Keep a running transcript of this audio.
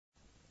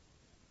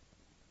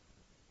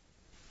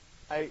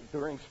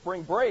during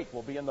spring break,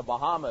 we'll be in the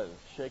Bahamas,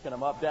 shaking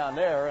them up down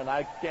there, and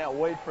I can't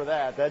wait for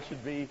that. That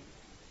should be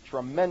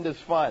tremendous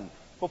fun.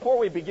 Before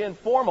we begin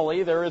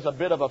formally, there is a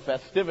bit of a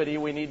festivity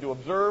we need to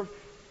observe.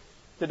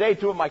 Today,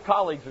 two of my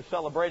colleagues are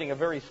celebrating a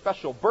very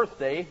special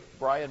birthday,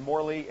 Brian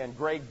Morley and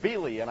Greg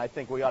Bealey, and I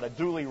think we ought to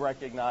duly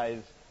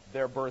recognize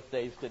their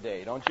birthdays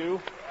today, don't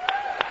you?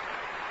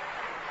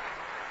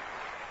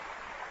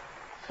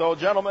 So,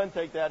 gentlemen,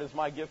 take that as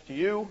my gift to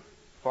you.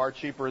 Far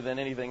cheaper than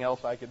anything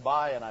else I could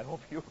buy, and I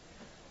hope you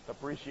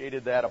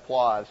appreciated that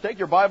applause. Take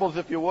your Bibles,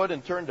 if you would,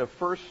 and turn to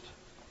 1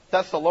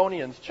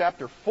 Thessalonians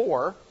chapter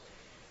 4.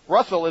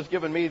 Russell has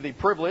given me the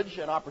privilege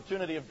and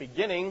opportunity of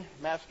beginning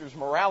Master's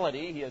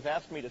Morality. He has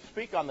asked me to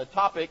speak on the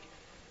topic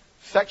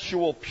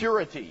sexual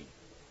purity.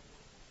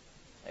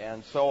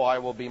 And so I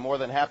will be more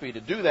than happy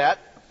to do that.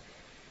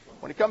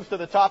 When it comes to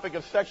the topic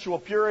of sexual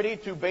purity,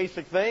 two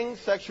basic things.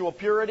 Sexual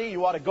purity,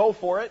 you ought to go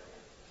for it.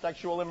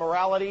 Sexual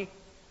immorality,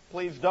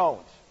 please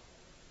don't.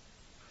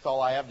 That's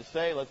all I have to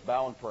say. Let's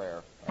bow in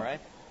prayer. All right?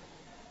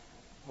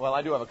 Well,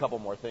 I do have a couple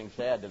more things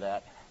to add to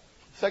that.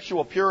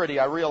 Sexual purity,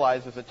 I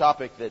realize, is a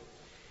topic that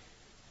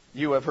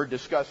you have heard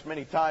discussed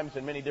many times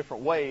in many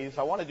different ways.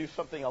 I want to do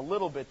something a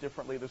little bit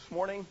differently this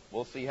morning.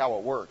 We'll see how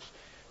it works.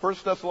 1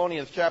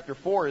 Thessalonians chapter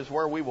 4 is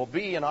where we will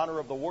be. In honor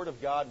of the Word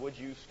of God, would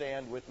you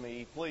stand with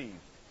me, please?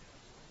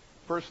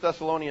 1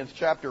 Thessalonians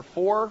chapter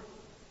 4,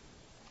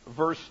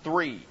 verse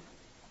 3.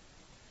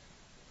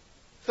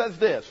 Says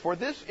this, "For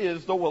this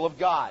is the will of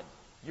God,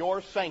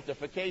 your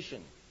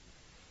sanctification."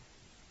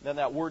 Then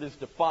that word is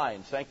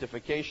defined.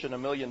 Sanctification, $1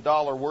 million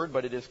word,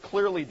 but it is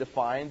clearly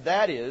defined.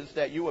 That is,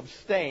 that you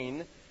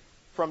abstain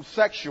from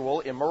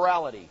sexual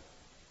immorality.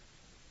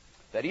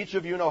 That each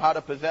of you know how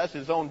to possess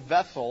his own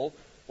vessel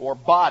or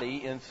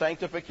body in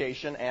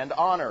sanctification and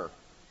honor.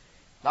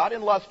 Not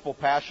in lustful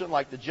passion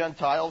like the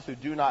Gentiles who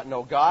do not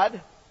know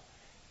God.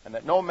 And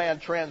that no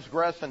man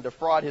transgress and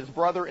defraud his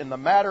brother in the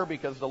matter,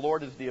 because the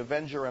Lord is the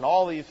avenger in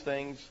all these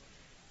things,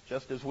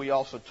 just as we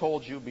also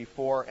told you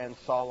before and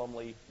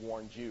solemnly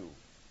warned you.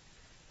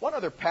 One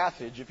other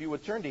passage, if you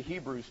would turn to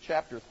Hebrews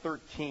chapter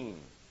 13.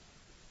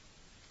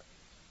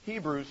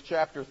 Hebrews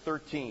chapter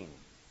 13.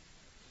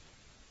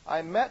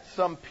 I met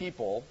some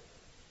people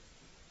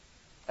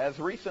as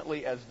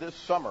recently as this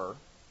summer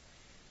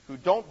who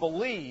don't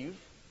believe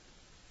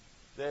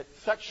that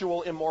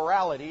sexual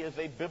immorality is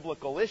a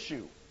biblical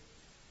issue.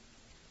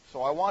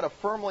 So I want to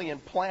firmly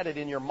implant it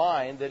in your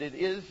mind that it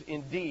is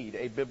indeed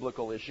a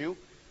biblical issue.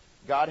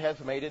 God has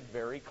made it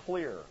very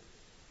clear.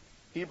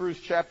 Hebrews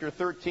chapter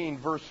 13,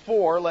 verse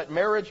 4, "Let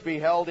marriage be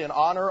held in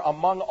honor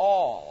among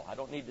all." I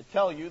don't need to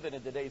tell you that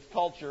in today's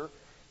culture,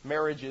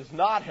 marriage is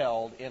not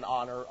held in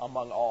honor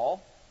among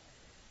all.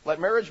 "Let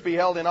marriage be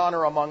held in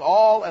honor among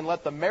all, and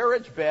let the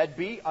marriage bed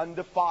be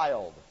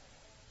undefiled."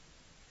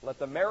 Let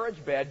the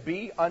marriage bed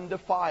be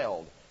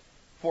undefiled.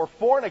 "For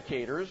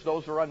fornicators,"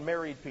 those are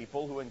unmarried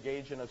people who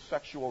engage in a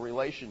sexual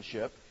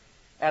relationship,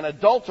 "and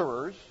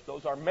adulterers,"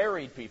 those are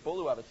married people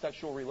who have a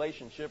sexual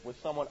relationship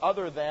with someone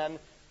other than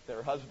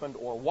their husband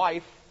or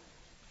wife,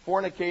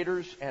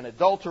 "fornicators and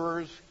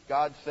adulterers,"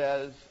 God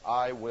says,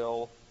 "I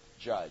will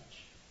judge."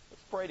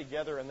 Let's pray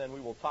together, and then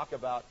we will talk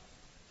about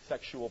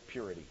sexual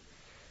purity.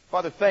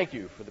 Father, thank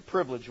you for the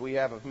privilege we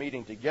have of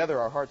meeting together.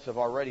 Our hearts have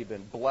already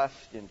been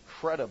blessed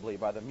incredibly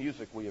by the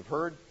music we have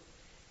heard.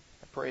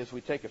 I pray as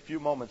we take a few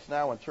moments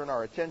now and turn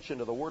our attention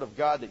to the Word of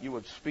God that you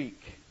would speak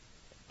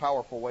in a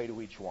powerful way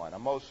to each one. A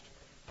most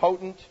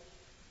potent,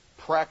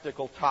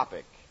 practical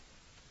topic.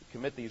 We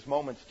commit these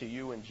moments to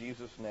you in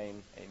Jesus'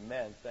 name.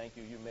 Amen. Thank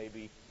you. You may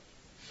be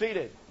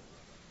seated.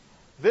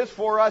 This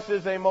for us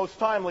is a most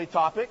timely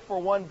topic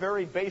for one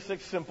very basic,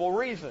 simple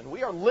reason.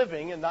 We are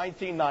living in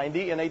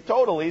 1990 in a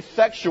totally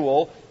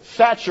sexual,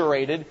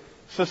 saturated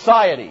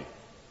society.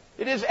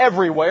 It is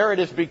everywhere. It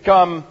has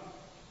become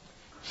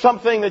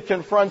something that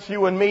confronts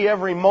you and me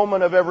every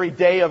moment of every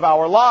day of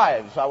our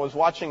lives. I was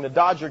watching the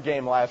Dodger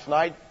game last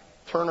night.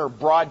 Turner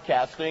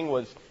Broadcasting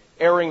was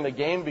airing the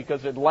game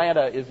because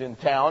Atlanta is in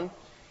town.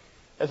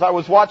 As I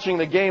was watching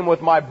the game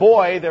with my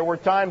boy, there were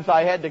times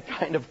I had to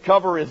kind of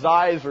cover his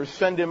eyes or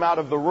send him out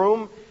of the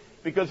room,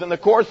 because in the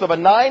course of a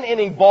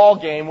 9-inning ball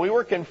game, we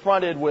were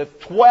confronted with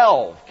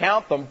 12,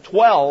 count them,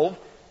 12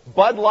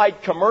 Bud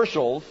Light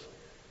commercials.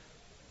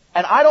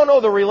 And I don't know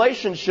the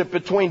relationship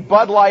between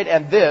Bud Light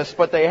and this,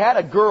 but they had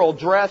a girl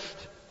dressed,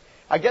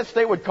 I guess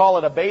they would call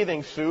it a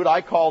bathing suit.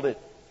 I called it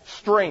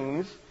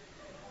strings.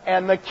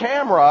 And the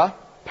camera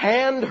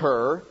panned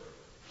her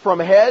from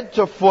head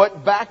to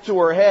foot, back to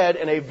her head,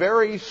 in a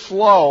very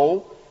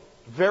slow,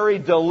 very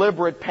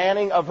deliberate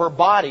panning of her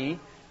body.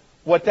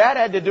 What that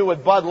had to do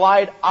with Bud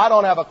Light, I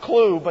don't have a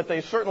clue, but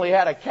they certainly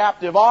had a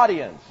captive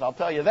audience. I'll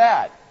tell you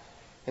that.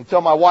 Until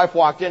my wife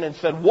walked in and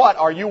said, "What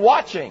are you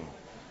watching?"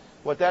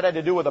 What that had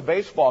to do with a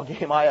baseball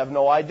game, I have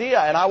no idea.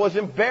 And I was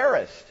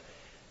embarrassed.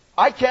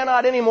 I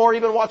cannot anymore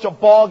even watch a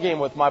ball game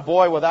with my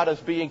boy without us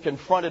being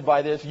confronted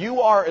by this.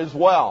 You are as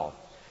well.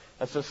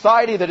 A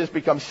society that has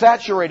become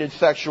saturated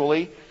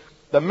sexually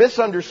The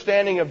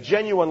misunderstanding of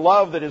genuine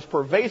love that is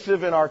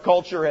pervasive in our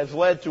culture has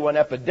led to an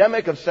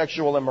epidemic of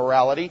sexual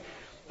immorality.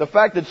 The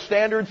fact that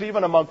standards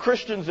even among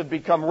Christians have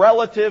become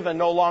relative and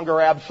no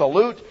longer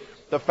absolute.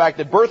 The fact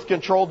that birth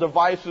control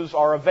devices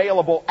are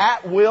available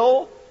at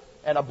will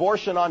and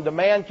abortion on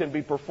demand can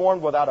be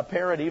performed without a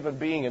parent even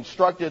being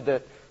instructed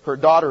that her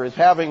daughter is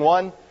having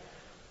one.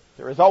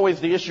 There is always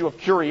the issue of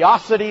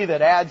curiosity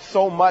that adds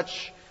so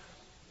much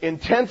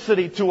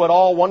intensity to it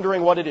all,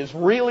 wondering what it is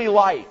really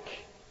like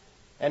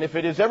and if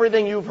it is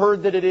everything you've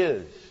heard that it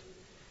is.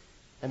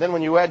 And then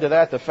when you add to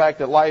that the fact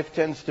that life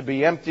tends to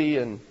be empty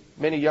and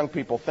many young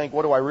people think,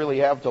 what do I really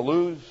have to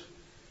lose?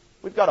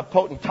 We've got a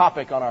potent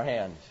topic on our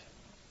hands.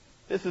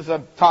 This is a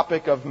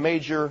topic of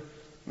major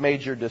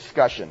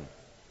discussion.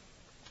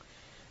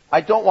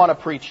 I don't want to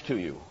preach to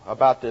you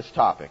about this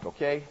topic,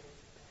 okay?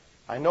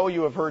 I know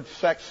you have heard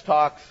sex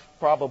talks,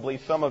 probably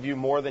some of you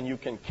more than you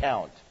can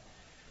count.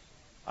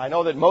 I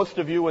know that most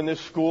of you in this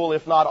school,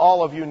 if not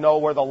all of you, know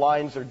where the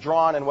lines are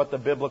drawn and what the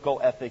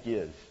biblical ethic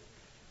is.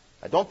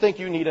 I don't think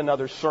you need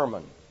another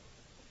sermon.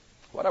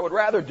 What I would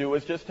rather do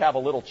is just have a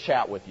little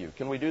chat with you.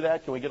 Can we do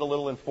that? Can we get a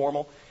little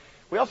informal?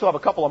 We also have a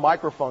couple of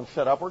microphones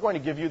set up. We're going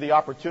to give you the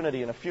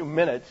opportunity in a few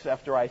minutes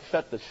after I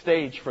set the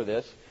stage for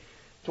this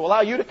to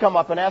allow you to come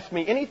up and ask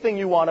me anything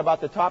you want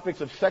about the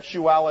topics of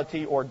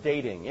sexuality or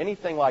dating.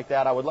 Anything like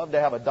that. I would love to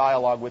have a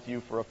dialogue with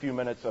you for a few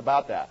minutes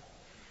about that.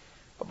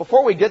 But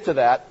before we get to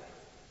that,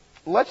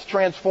 let's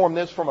transform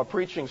this from a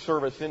preaching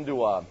service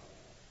into a,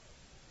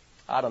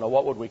 I don't know,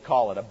 what would we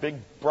call it? A big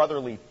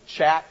brotherly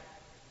chat?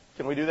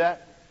 Can we do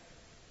that?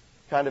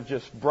 Kind of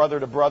just brother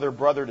to brother,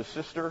 brother to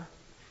sister.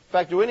 In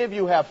fact, do any of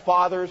you have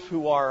fathers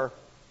who are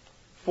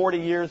 40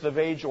 years of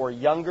age or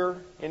younger?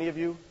 Any of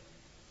you?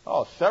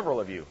 Oh, several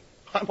of you.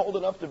 I'm old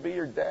enough to be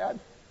your dad.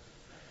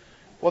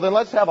 Well, then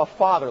let's have a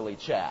fatherly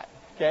chat,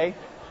 okay?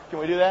 Can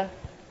we do that?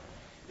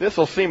 This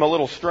will seem a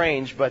little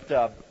strange,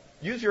 but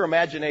use your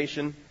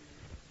imagination.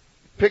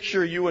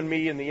 Picture you and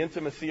me in the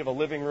intimacy of a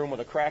living room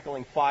with a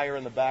crackling fire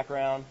in the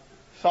background,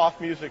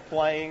 soft music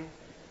playing,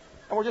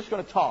 and we're just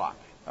going to talk,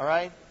 all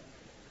right?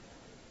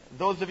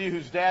 Those of you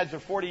whose dads are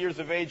 40 years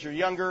of age or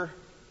younger,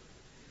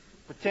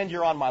 pretend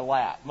you're on my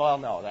lap. Well,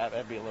 no,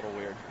 that'd be a little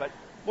weird. But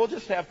we'll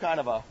just have kind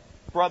of a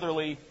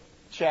brotherly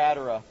chat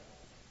or a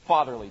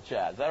fatherly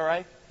chat. Is that all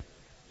right?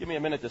 Give me a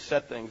minute to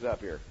set things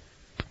up here.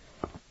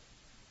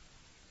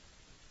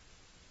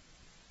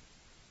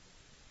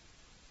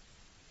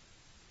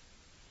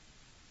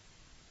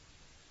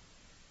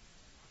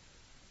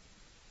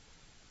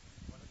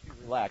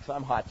 Relax.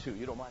 I'm hot, too.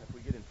 You don't mind if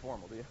we get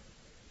informal, do you?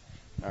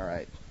 All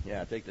right.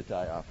 Yeah, take the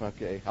tie off.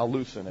 Okay. I'll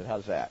loosen it.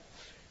 How's that?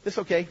 This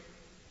okay?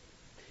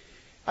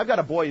 I've got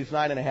a boy who's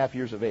 9.5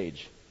 years of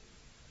age.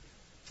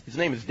 His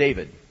name is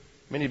David.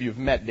 Many of you have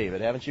met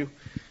David, haven't you?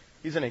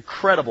 He's an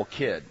incredible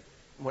kid.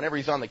 Whenever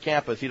he's on the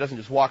campus, he doesn't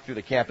just walk through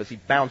the campus, he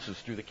bounces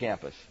through the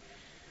campus.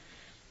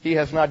 He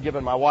has not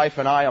given my wife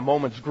and I a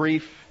moment's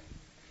grief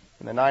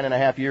in the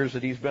 9.5 years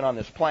that he's been on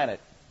this planet.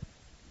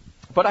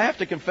 But I have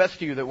to confess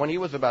to you that when he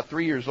was about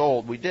 3 years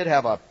old, we did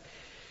have a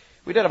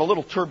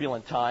little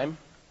turbulent time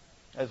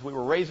as we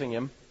were raising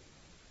him,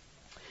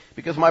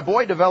 because my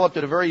boy developed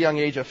at a very young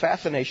age a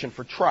fascination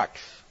for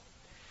trucks.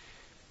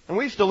 And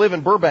we used to live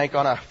in Burbank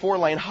on a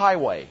 4-lane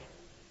highway,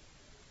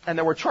 and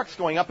there were trucks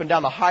going up and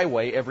down the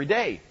highway every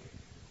day.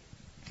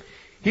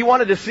 He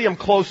wanted to see them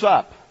close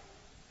up.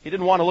 He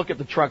didn't want to look at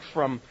the trucks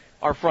from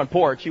our front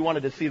porch. He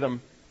wanted to see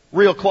them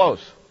real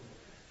close.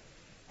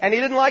 And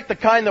he didn't like the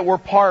kind that were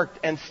parked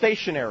and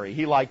stationary.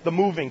 He liked the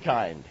moving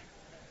kind.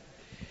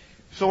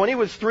 So when he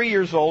was 3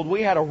 years old,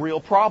 we had a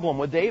real problem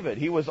with David.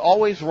 He was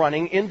always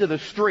running into the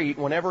street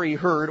whenever he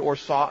heard or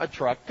saw a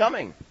truck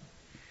coming.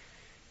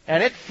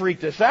 And it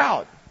freaked us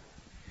out,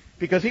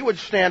 because he would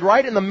stand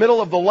right in the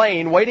middle of the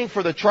lane waiting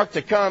for the truck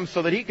to come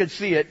so that he could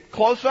see it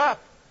close up.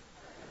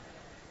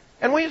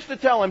 And we used to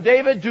tell him,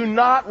 David, do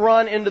not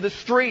run into the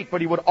street.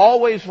 But he would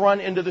always run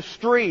into the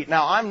street.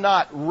 Now, I'm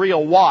not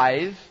real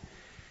wise,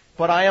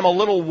 but I am a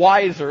little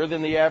wiser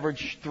than the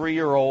average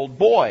 3-year-old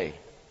boy.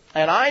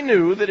 And I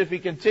knew that if he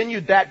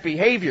continued that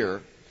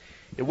behavior,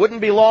 it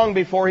wouldn't be long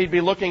before he'd be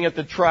looking at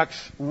the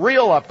trucks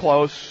real up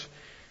close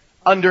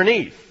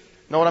underneath.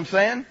 Know what I'm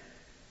saying?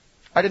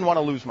 I didn't want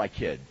to lose my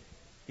kid.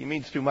 He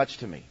means too much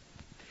to me.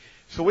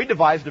 So we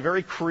devised a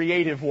very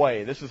creative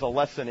way. This is a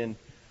lesson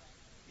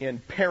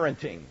in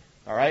parenting,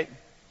 all right?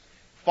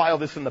 File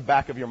this in the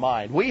back of your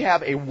mind. We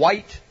have a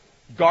white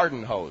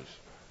garden hose.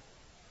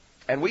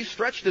 And we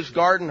stretched this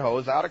garden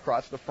hose out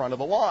across the front of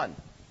the lawn.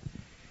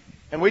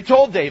 And we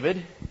told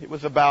David, it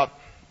was about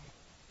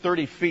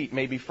 30 feet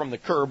maybe from the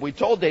curb, we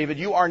told David,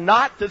 you are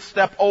not to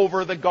step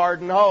over the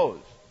garden hose.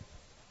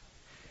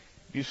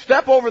 If you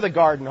step over the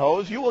garden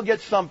hose, you will get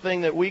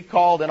something that we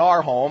called in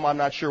our home, I'm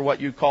not sure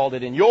what you called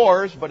it in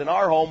yours, but in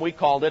our home we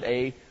called it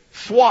a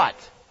swat.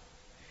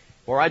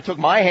 Where I took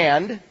my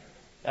hand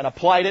and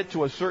applied it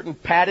to a certain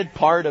padded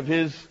part of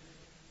his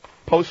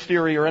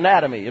posterior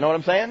anatomy. You know what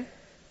I'm saying?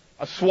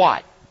 A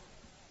swat.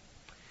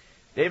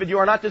 David, you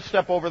are not to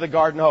step over the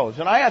garden hose.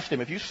 And I asked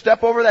him, if you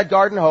step over that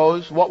garden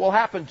hose, what will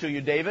happen to you,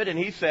 David? And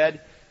he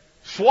said,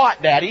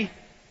 SWAT, Daddy.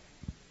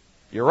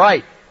 You're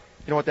right.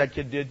 You know what that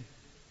kid did?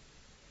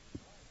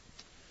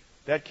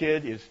 That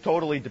kid is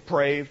totally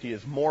depraved. He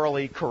is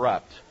morally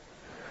corrupt.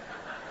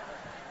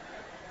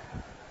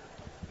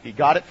 He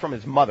got it from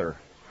his mother.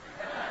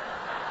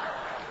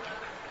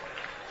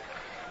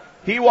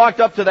 He walked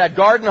up to that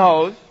garden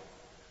hose,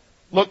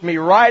 looked me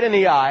right in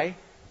the eye,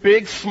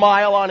 big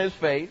smile on his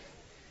face,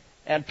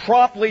 and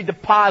promptly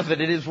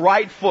deposited his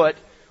right foot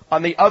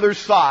on the other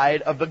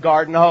side of the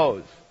garden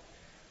hose.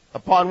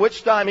 Upon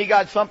which time he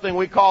got something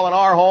we call in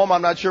our home,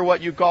 I'm not sure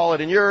what you call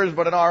it in yours,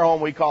 but in our home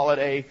we call it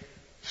a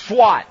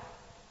SWAT.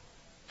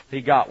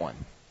 He got one.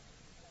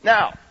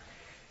 Now,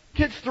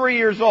 kid's 3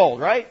 years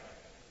old, right?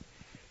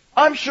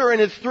 I'm sure in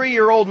his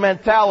 3-year-old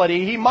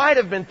mentality, he might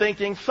have been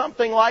thinking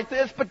something like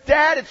this, but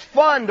Dad, it's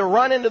fun to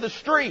run into the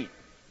street.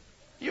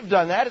 You've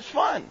done that, it's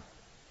fun.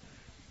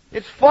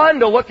 It's fun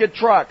to look at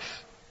trucks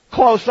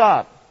close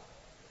up.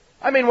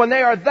 I mean, when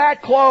they are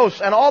that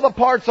close and all the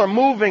parts are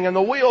moving and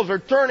the wheels are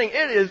turning,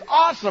 it is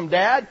awesome,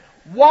 Dad.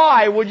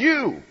 Why would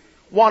you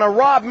want to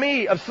rob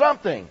me of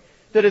something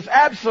that is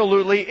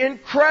absolutely,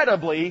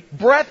 incredibly,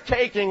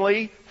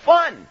 breathtakingly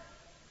fun?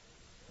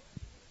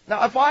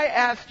 Now, if I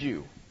asked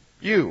you,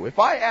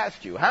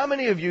 how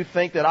many of you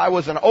think that I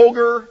was an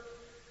ogre?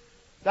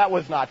 That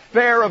was not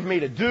fair of me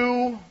to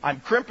do.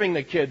 I'm crimping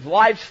the kid's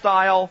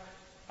lifestyle.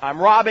 I'm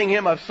robbing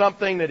him of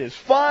something that is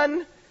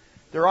fun.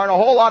 There aren't a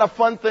whole lot of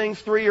fun things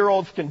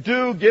 3-year-olds can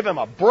do. Give him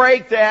a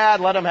break,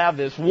 Dad. Let him have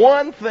this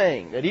one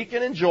thing that he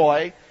can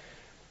enjoy.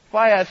 If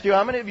I asked you,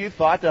 how many of you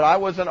thought that I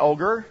was an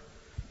ogre?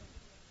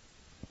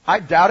 I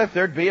doubt if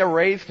there'd be a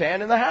raised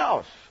hand in the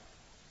house.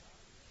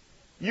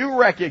 You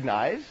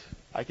recognize,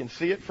 I can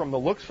see it from the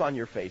looks on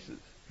your faces,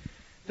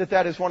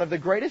 that is one of the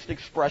greatest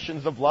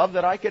expressions of love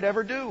that I could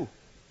ever do.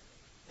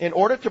 In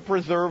order to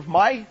preserve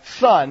my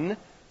son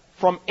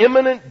from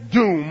imminent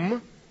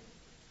doom,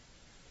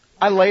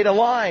 I laid a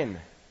line.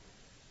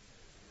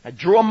 I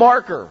drew a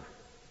marker.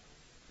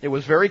 It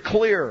was very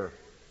clear.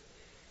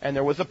 And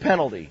there was a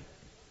penalty.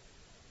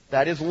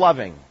 That is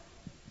loving.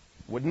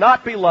 It would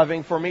not be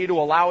loving for me to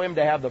allow him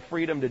to have the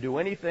freedom to do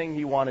anything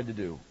he wanted to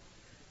do.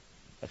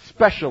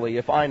 Especially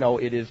if I know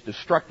it is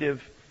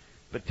destructive,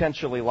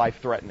 potentially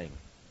life-threatening.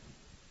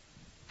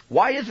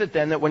 Why is it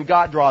then that when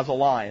God draws a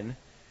line,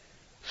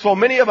 so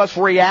many of us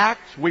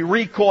react, we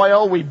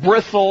recoil, we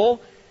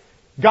bristle?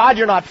 God,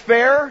 you're not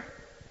fair.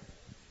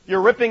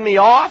 You're ripping me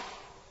off.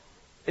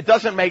 It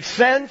doesn't make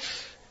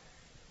sense.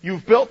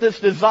 You've built this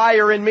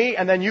desire in me,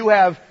 and then you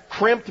have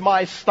crimped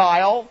my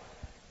style.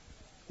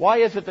 Why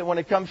is it that when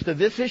it comes to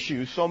this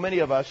issue, so many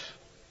of us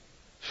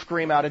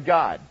scream out at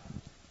God?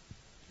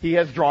 He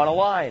has drawn a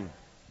line.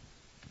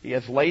 He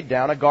has laid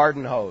down a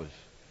garden hose.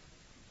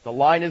 The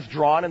line is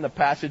drawn in the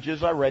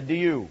passages I read to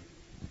you.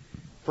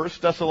 1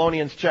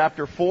 Thessalonians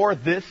chapter 4,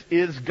 this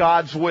is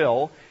God's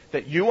will,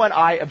 that you and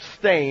I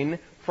abstain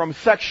from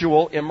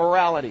sexual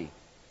immorality.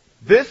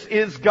 This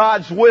is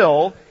God's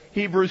will,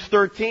 Hebrews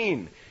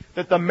 13,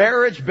 that the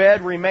marriage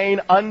bed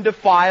remain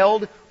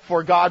undefiled,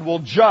 for God will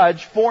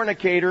judge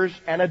fornicators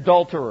and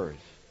adulterers.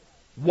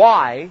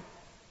 Why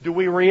do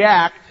we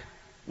react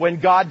when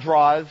God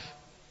draws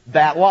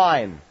that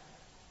line?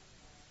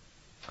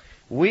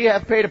 We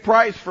have paid a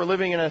price for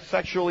living in a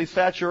sexually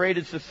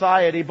saturated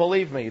society,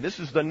 believe me. This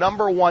is the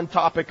number one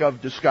topic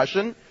of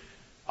discussion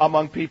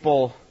among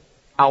people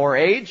our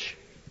age.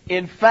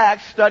 In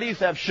fact, studies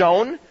have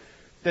shown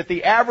that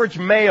the average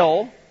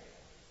male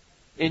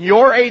in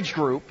your age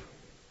group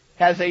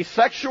has a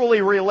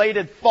sexually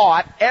related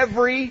thought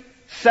every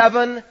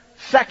 7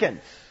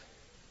 seconds.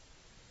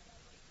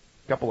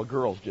 A couple of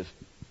girls just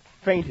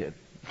fainted.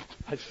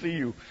 I see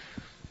you.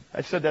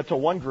 I said that to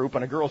one group,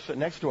 and a girl sitting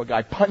next to a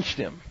guy punched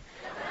him.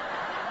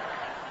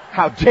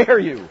 How dare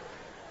you?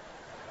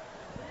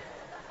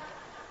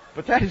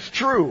 But that is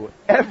true.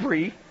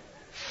 Every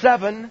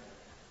 7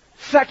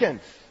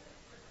 seconds.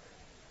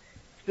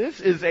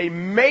 This is a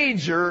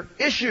major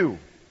issue.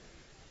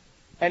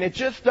 And it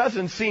just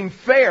doesn't seem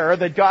fair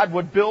that God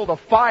would build a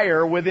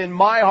fire within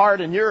my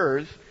heart and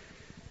yours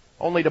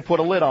only to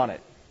put a lid on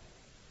it.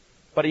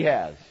 But He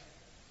has.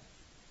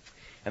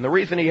 And the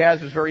reason He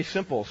has is very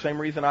simple. Same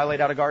reason I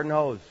laid out a garden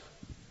hose.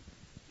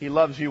 He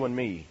loves you and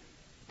me.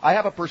 I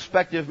have a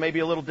perspective maybe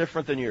a little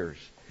different than yours,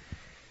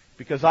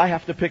 because I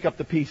have to pick up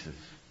the pieces.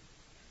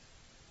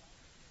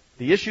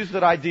 The issues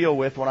that I deal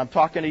with when I'm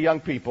talking to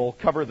young people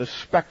cover the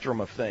spectrum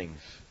of things.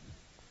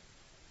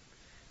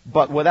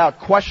 But without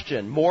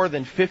question, more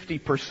than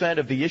 50%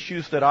 of the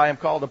issues that I am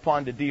called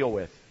upon to deal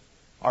with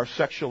are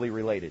sexually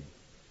related.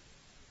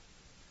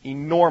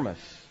 Enormous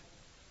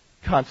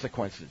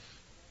consequences.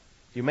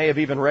 You may have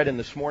even read in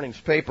this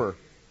morning's paper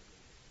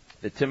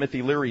that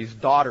Timothy Leary's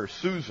daughter,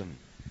 Susan,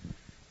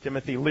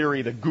 Timothy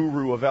Leary, the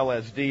guru of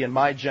LSD in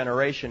my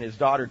generation, his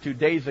daughter 2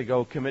 days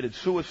ago committed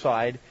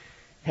suicide,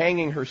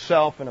 hanging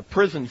herself in a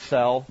prison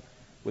cell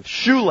with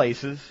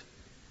shoelaces.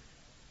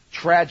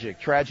 Tragic,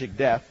 tragic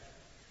death.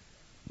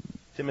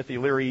 Timothy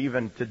Leary,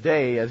 even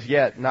today, as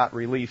yet, not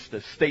released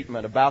a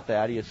statement about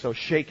that. He is so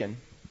shaken.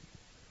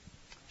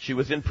 She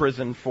was in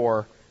prison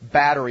for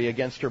battery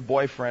against her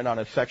boyfriend on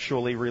a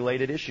sexually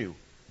related issue.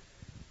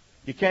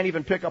 You can't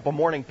even pick up a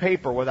morning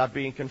paper without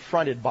being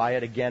confronted by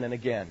it again and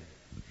again.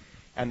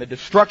 And the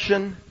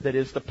destruction that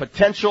is the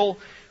potential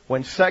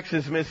when sex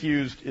is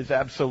misused is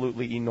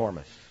absolutely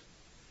enormous.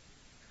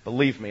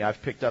 Believe me,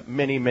 I've picked up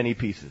many, many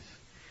pieces.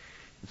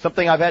 It's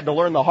something I've had to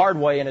learn the hard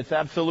way, and it's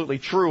absolutely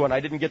true, and I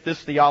didn't get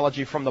this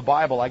theology from the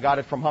Bible. I got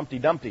it from Humpty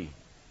Dumpty.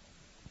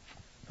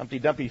 Humpty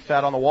Dumpty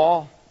sat on the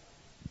wall.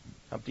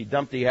 Humpty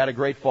Dumpty had a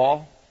great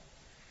fall.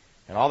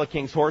 And all the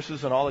king's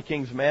horses and all the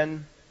king's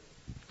men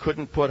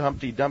couldn't put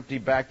Humpty Dumpty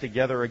back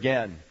together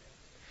again.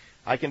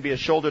 I can be a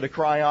shoulder to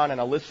cry on and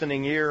a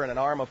listening ear and an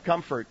arm of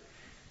comfort,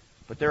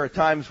 but there are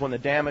times when the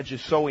damage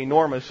is so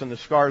enormous and the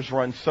scars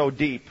run so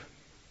deep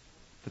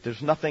that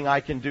there's nothing I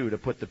can do to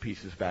put the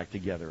pieces back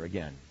together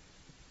again.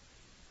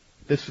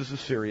 This is a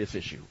serious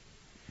issue.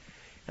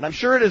 And I'm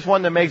sure it is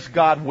one that makes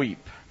God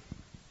weep.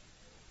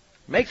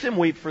 Makes him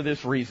weep for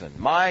this reason.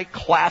 My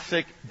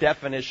classic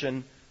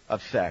definition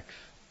of sex.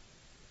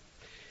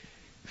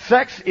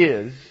 Sex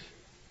is,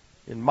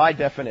 in my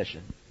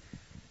definition,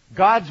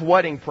 God's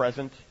wedding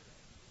present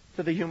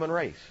to the human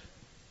race.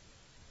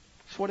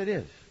 That's what it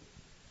is.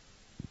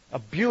 A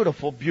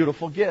beautiful,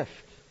 beautiful gift.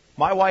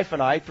 My wife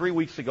and I, 3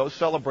 weeks ago,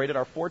 celebrated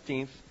our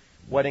 14th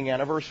wedding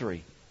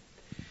anniversary.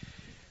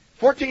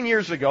 14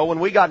 years ago, when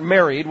we got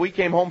married, we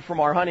came home from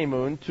our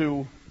honeymoon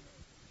to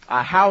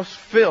a house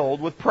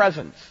filled with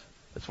presents.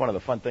 That's one of the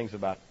fun things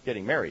about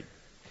getting married.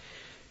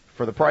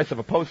 For the price of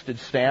a postage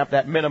stamp,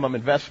 that minimum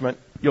investment,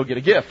 you'll get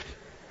a gift.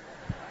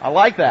 I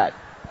like that.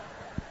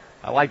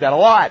 I like that a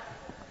lot.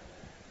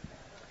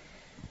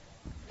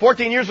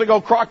 14 years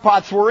ago, crock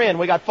pots were in.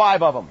 We got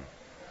 5 of them.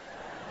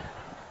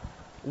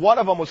 One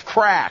of them was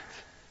cracked,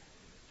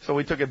 so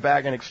we took it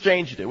back and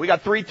exchanged it. We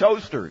got 3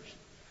 toasters,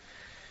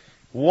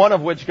 one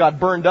of which got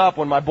burned up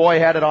when my boy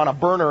had it on a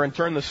burner and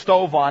turned the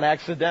stove on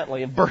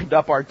accidentally and burned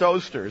up our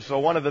toasters. So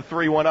one of the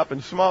 3 went up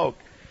in smoke.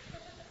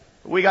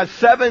 We got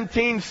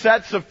 17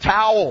 sets of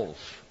towels.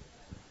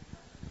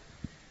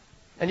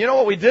 And you know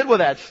what we did with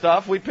that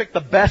stuff? We picked the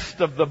best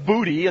of the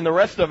booty, and the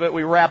rest of it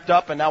we wrapped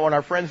up, and now when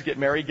our friends get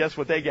married, guess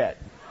what they get?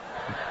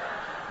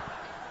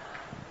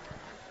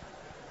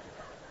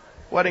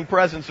 Wedding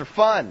presents are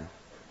fun.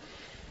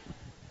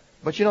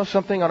 But you know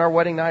something? On our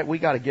wedding night, we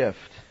got a gift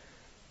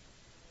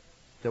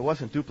that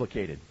wasn't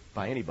duplicated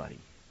by anybody.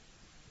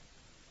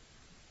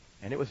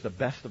 And it was the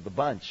best of the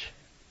bunch.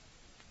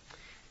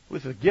 It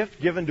was a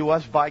gift given to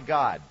us by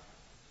God.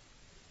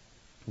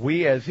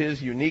 We, as His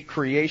unique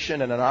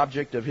creation and an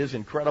object of His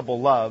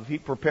incredible love, He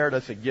prepared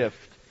us a gift.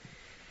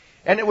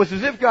 And it was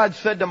as if God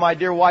said to my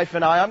dear wife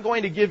and I, I'm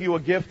going to give you a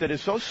gift that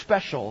is so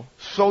special,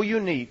 so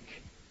unique,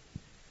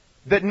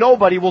 that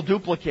nobody will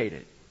duplicate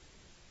it.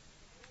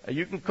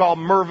 You can call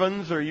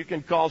Mervyn's or you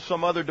can call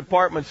some other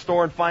department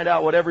store and find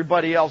out what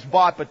everybody else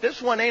bought, but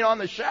this one ain't on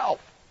the shelf.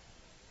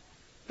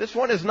 This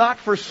one is not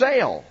for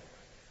sale.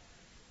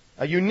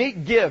 A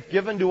unique gift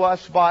given to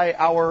us by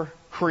our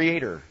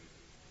Creator.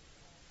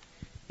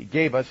 He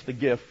gave us the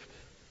gift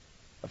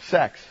of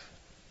sex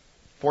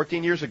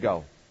 14 years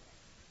ago.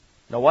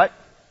 You know what?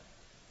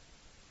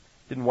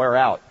 Didn't wear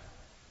out.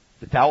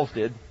 The towels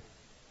did.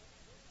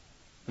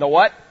 You know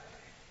what?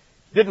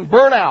 Didn't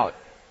burn out.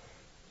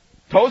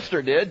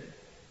 Toaster did.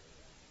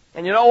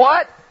 And you know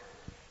what?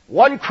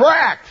 Wasn't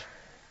cracked.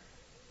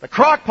 The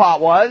crock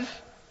pot was,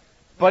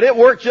 but it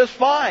worked just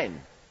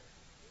fine.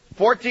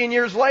 14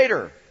 years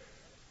later,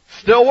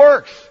 still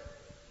works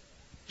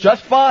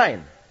just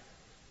fine.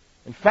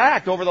 In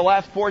fact, over the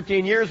last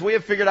 14 years, we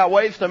have figured out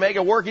ways to make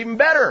it work even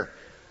better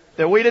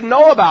that we didn't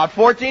know about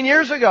 14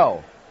 years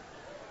ago.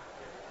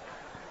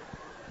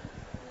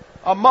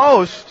 A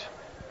most.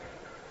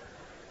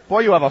 Boy,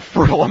 you have a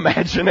fertile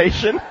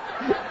imagination.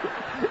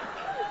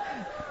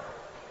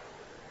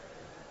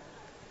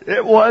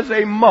 It was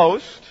a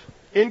most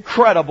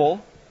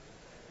incredible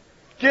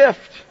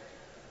gift.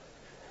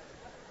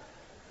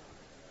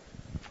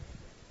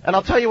 And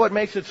I'll tell you what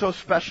makes it so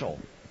special.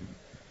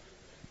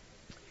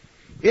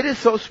 It is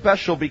so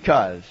special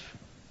because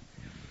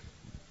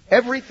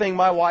everything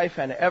my wife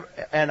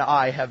and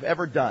I have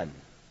ever done,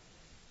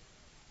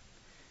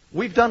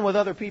 we've done with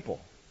other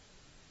people.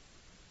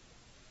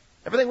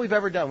 Everything we've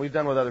ever done, we've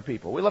done with other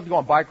people. We love to go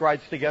on bike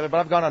rides together, but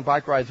I've gone on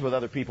bike rides with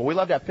other people. We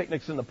love to have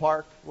picnics in the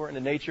park. We're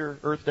into nature,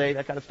 Earth Day,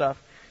 that kind of stuff.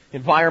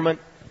 Environment.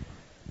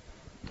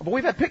 But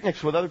we've had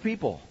picnics with other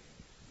people.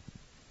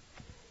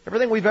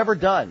 Everything we've ever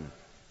done,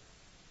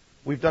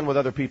 we've done with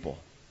other people.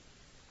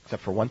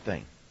 Except for one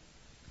thing.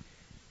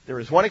 There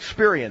is one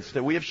experience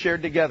that we have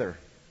shared together,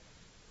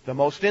 the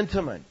most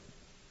intimate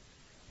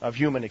of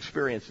human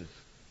experiences,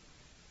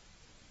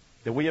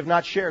 that we have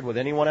not shared with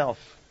anyone else.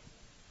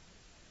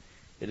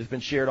 It has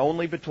been shared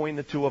only between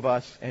the two of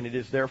us, and it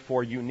is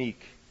therefore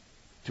unique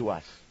to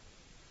us.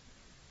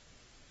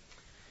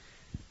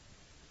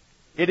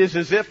 It is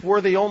as if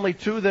we're the only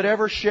two that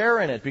ever share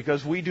in it,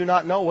 because we do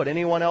not know what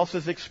anyone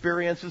else's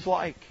experience is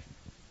like.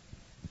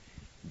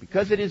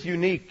 because it is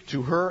unique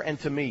to her and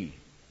to me,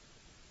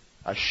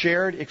 a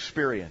shared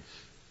experience,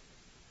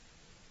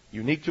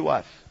 unique to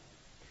us,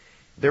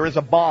 there is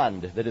a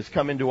bond that has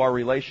come into our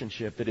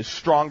relationship that is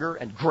stronger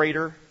and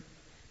greater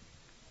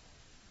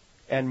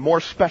and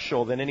more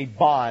special than any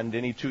bond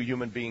any two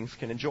human beings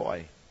can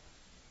enjoy.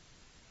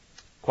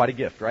 Quite a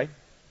gift, right?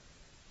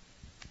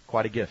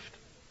 Quite a gift.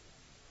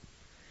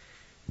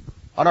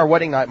 On our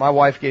wedding night, my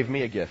wife gave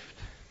me a gift.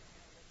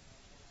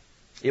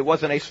 It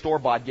wasn't a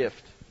store-bought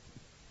gift.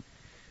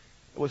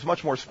 It was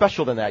much more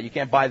special than that. You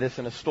can't buy this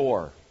in a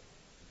store.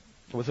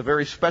 It was a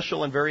very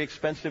special and very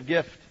expensive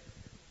gift.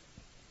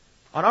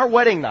 On our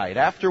wedding night,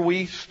 after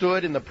we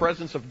stood in the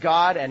presence of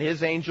God and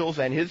His angels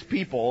and His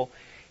people,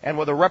 and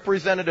with a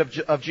representative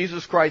of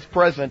Jesus Christ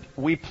present,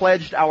 we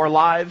pledged our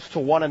lives to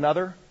one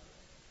another.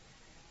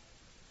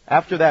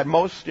 After that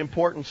most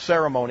important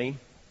ceremony,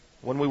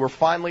 when we were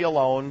finally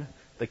alone,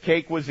 the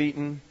cake was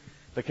eaten,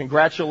 the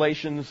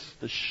congratulations,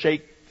 the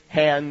shake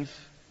hands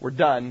were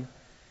done.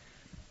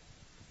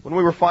 When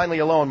we were finally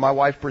alone, my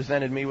wife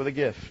presented me with a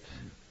gift.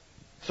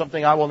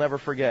 Something I will never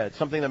forget.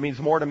 Something that means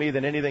more to me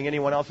than anything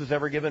anyone else has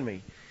ever given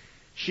me.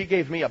 She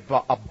gave me a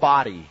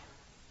body.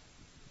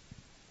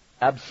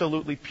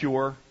 Absolutely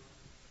pure,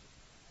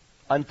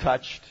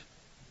 untouched,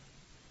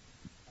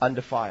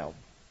 undefiled.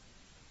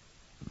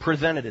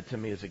 Presented it to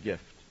me as a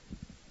gift.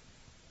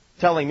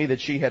 Telling me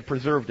that she had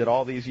preserved it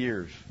all these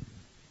years.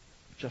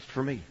 Just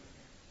for me.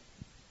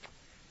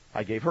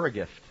 I gave her a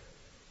gift.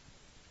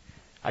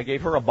 I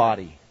gave her a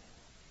body.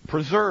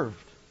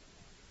 Preserved.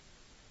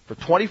 For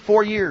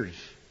 24 years.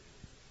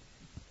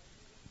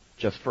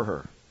 Just for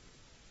her.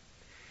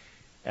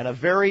 And a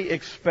very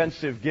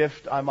expensive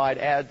gift, I might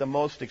add, the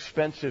most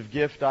expensive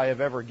gift I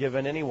have ever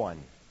given anyone.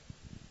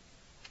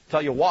 I'll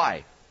tell you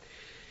why.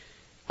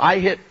 I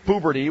hit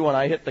puberty when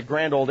I hit the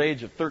grand old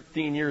age of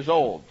 13 years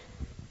old.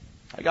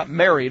 I got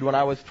married when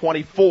I was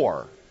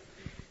 24.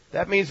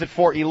 That means that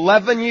for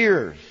 11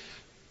 years,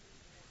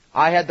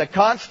 I had the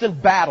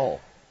constant battle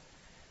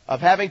of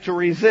having to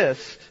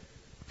resist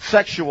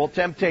sexual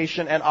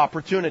temptation and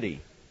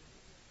opportunity.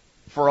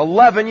 For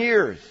 11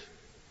 years.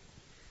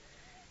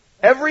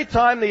 Every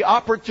time the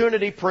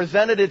opportunity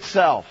presented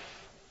itself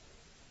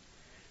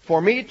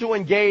for me to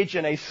engage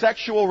in a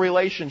sexual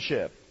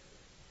relationship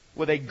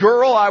with a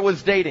girl I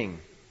was dating,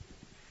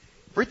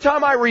 every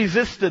time I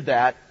resisted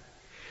that,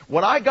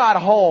 when I got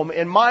home,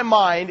 in my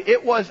mind,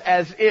 it was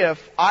as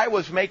if I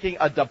was making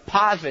a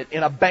deposit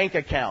in a bank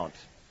account.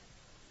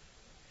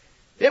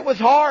 It was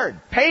hard,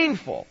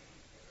 painful.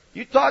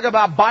 You talk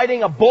about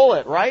biting a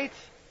bullet, right?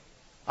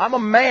 I'm a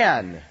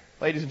man,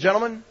 ladies and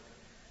gentlemen.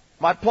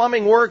 My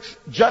plumbing works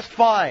just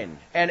fine.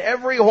 And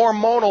every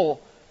hormonal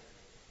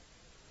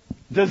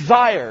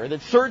desire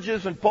that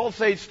surges and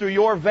pulsates through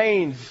your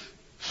veins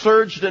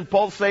surged and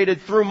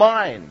pulsated through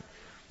mine.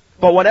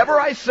 But whenever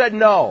I said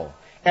no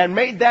and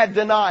made that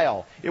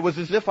denial, it was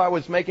as if I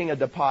was making a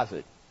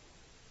deposit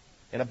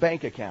in a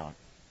bank account.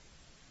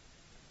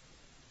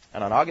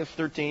 And on August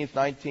 13th,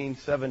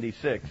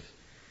 1976,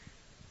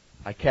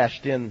 I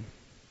cashed in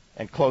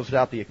and closed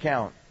out the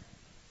account.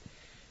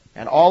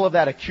 And all of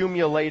that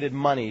accumulated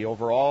money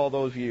over all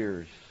those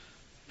years,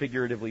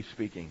 figuratively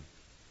speaking,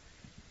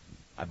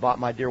 I bought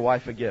my dear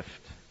wife a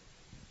gift.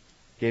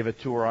 Gave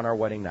it to her on our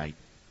wedding night.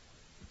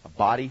 A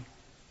body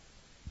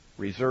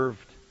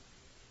reserved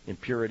in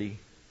purity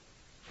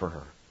for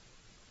her.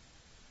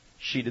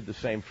 She did the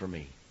same for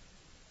me.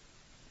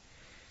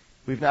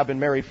 We've now been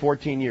married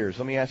 14 years.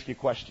 Let me ask you a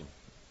question.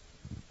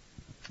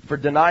 For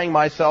denying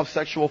myself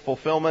sexual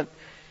fulfillment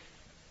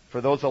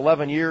for those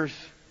 11 years,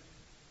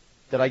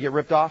 did I get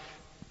ripped off?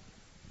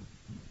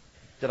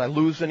 Did I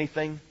lose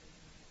anything?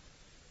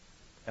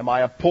 Am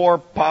I a poor,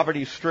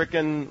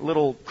 poverty-stricken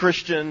little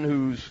Christian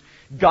whose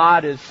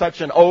God is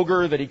such an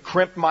ogre that He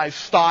crimped my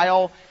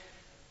style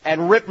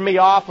and ripped me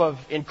off of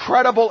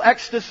incredible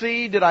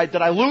ecstasy? Did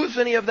I lose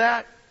any of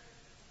that?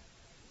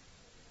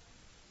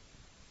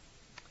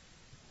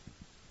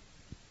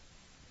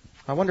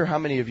 I wonder how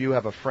many of you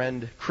have a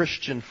friend,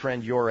 Christian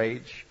friend your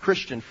age,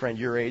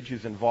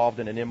 who's involved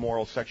in an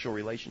immoral sexual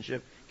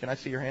relationship. Can I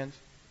see your hands?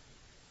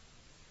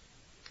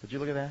 Would you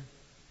look at that?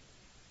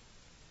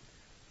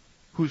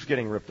 Who's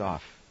getting ripped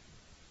off?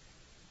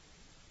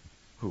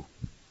 Who?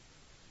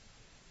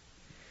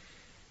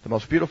 The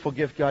most beautiful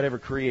gift God ever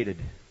created.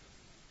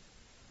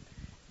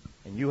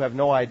 And you have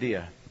no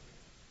idea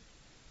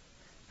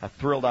how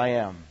thrilled I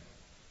am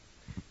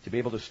to be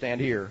able to stand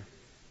here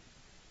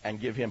and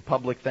give Him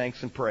public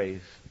thanks and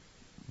praise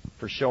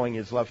for showing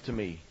His love to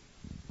me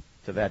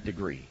to that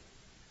degree.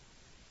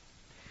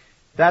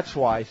 That's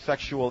why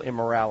sexual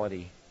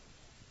immorality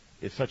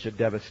is such a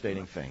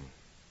devastating thing.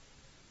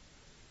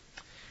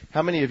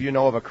 How many of you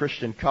know of a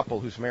Christian couple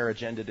whose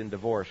marriage ended in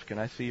divorce? Can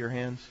I see your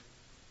hands?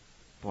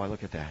 Boy,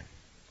 look at that.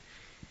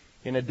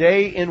 In a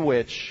day in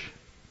which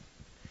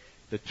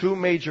the two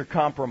major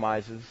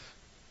compromises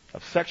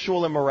of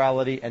sexual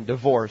immorality and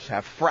divorce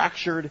have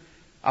fractured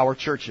our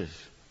churches.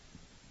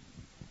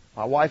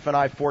 My wife and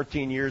I,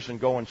 14 years and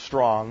going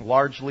strong,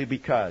 largely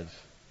because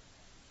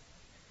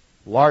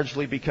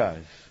largely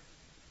because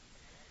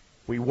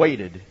we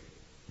waited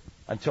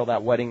until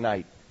that wedding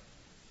night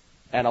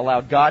and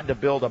allowed God to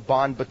build a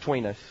bond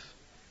between us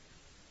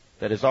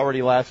that has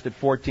already lasted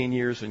 14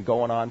 years and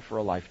going on for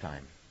a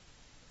lifetime.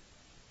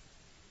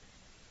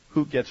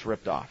 Who gets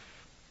ripped off?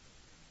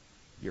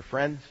 Your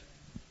friends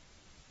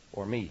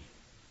or me?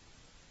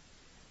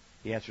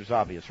 The answer's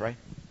obvious, right?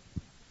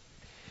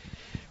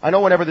 I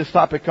know whenever this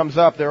topic comes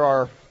up, there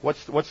are,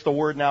 what's the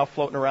word now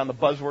floating around, the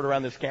buzzword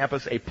around this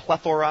campus? A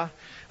plethora.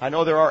 I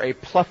know there are a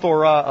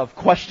plethora of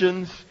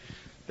questions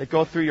that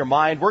go through your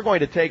mind. We're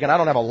going to take, and I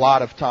don't have a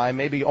lot of time,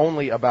 maybe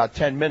only about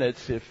 10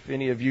 minutes if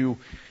any of you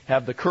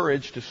have the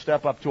courage to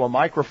step up to a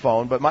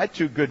microphone. But my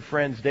two good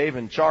friends, Dave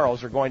and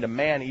Charles, are going to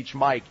man each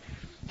mic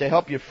to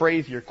help you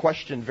phrase your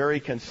question very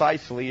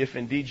concisely if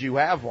indeed you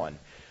have one.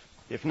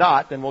 If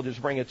not, then we'll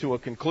just bring it to a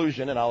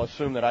conclusion, and I'll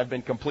assume that I've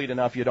been complete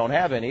enough you don't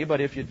have any.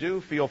 But if you do,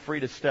 feel free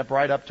to step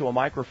right up to a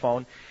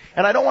microphone.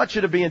 And I don't want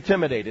you to be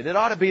intimidated. It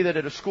ought to be that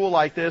at a school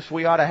like this,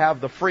 we ought to have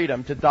the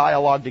freedom to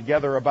dialogue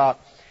together about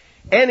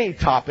any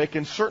topic,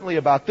 and certainly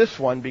about this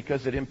one,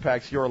 because it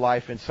impacts your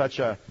life in such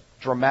a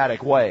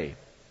dramatic way.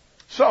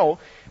 So,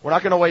 we're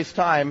not going to waste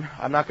time.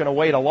 I'm not going to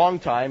wait a long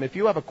time. If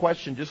you have a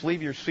question, just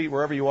leave your seat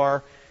wherever you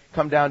are.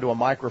 Come down to a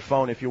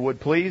microphone, if you would,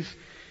 please,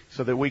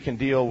 so that we can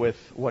deal with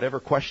whatever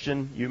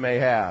question you may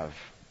have.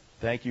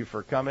 Thank you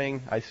for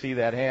coming. I see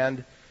that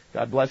hand.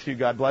 God bless you.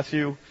 God bless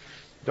you.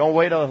 Don't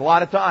wait a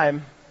lot of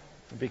time,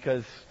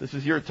 because this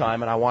is your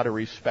time, and I want to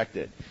respect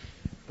it.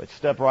 But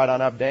step right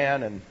on up,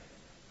 Dan, and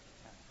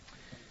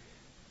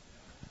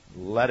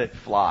let it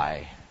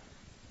fly.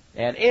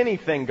 And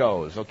anything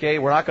goes, okay?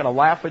 We're not going to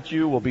laugh at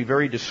you. We'll be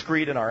very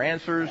discreet in our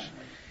answers.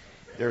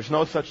 There's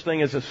no such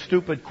thing as a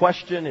stupid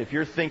question. If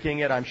you're thinking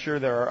it, I'm sure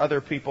there are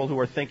other people who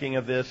are thinking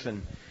of this,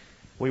 and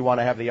we want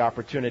to have the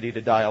opportunity to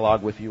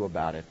dialogue with you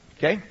about it.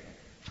 Okay?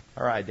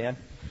 All right, Dan.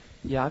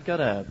 Yeah, I've got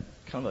a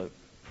kind of a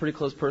pretty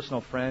close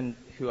personal friend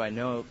who I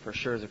know for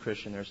sure is a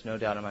Christian. There's no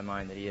doubt in my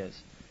mind that he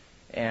is.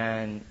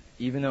 And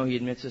even though he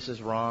admits this is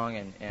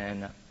wrong,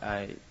 and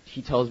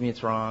he tells me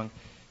it's wrong,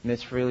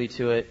 admits freely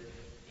to it,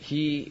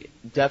 he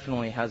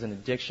definitely has an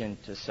addiction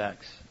to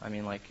sex. I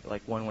mean, like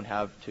one would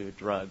have to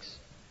drugs.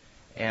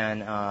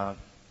 And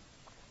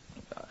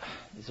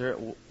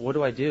what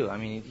do I do? I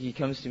mean, he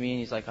comes to me and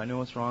he's like, I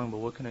know it's wrong, but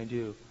what can I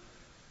do?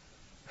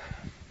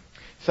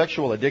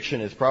 Sexual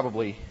addiction is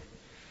probably,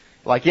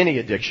 like any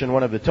addiction,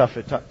 one of the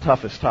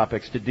toughest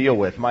topics to deal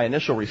with. My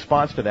initial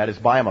response to that is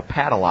buy him a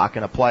padlock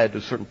and apply it to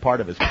a certain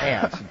part of his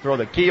pants and throw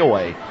the key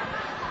away.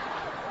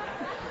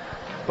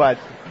 But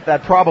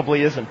that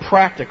probably isn't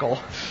practical.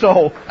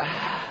 So,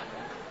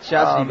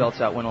 chastity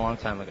belts out went a long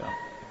time ago.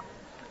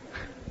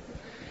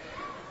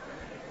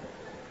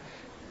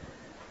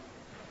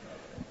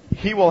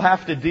 He will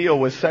have to deal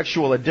with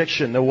sexual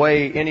addiction the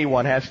way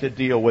anyone has to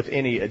deal with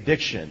any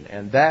addiction.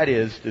 And that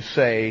is to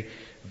say,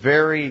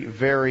 very,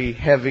 very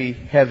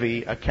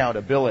heavy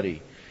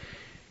accountability.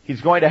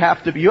 He's going to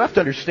have to, you have to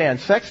understand,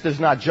 sex does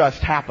not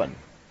just happen.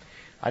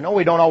 I know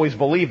we don't always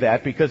believe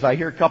that, because I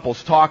hear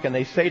couples talk and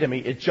they say to me,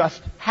 it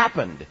just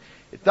happened.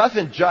 It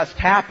doesn't just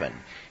happen.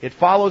 It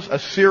follows a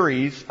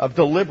series of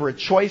deliberate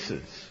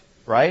choices,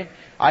 right?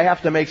 I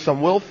have to make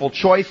some willful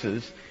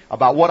choices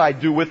about what I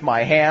do with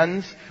my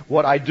hands,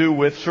 what I do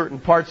with certain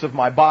parts of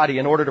my body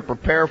in order to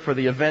prepare for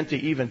the event to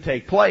even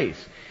take place.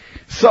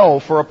 So,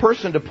 for a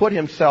person to put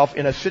himself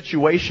in a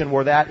situation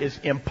where that is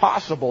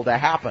impossible to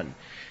happen,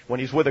 when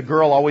he's with a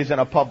girl always in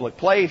a public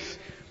place,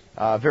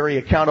 very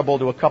accountable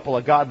to a couple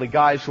of godly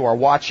guys who are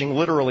watching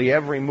literally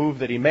every move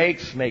that he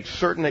makes, make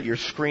certain that you're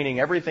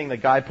screening everything the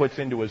guy puts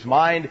into his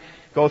mind,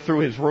 go through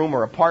his room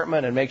or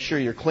apartment and make sure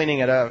you're cleaning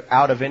it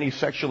out of any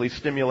sexually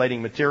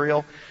stimulating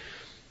material.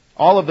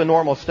 All of the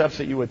normal steps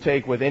that you would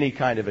take with any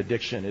kind of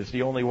addiction is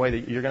the only way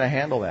that you're going to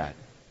handle that.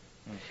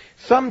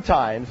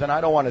 Sometimes, and I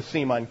don't want to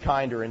seem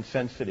unkind or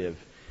insensitive,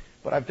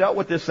 but I've dealt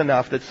with this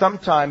enough that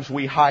sometimes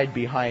we hide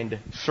behind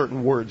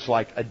certain words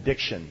like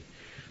addiction,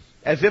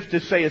 as if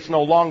to say it's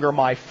no longer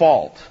my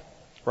fault,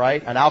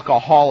 right? An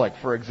alcoholic,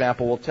 for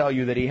example, will tell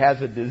you that he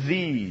has a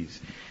disease.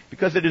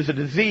 Because it is a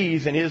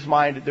disease, in his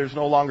mind, there's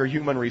no longer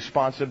human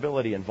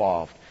responsibility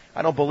involved.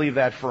 I don't believe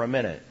that for a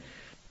minute.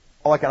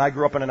 Like, and I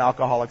grew up in an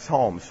alcoholic's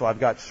home, so I've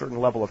got a certain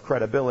level of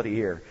credibility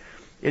here.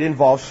 It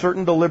involves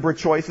certain deliberate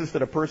choices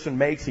that a person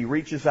makes. He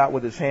reaches out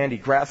with his hand, he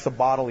grasps a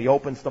bottle, he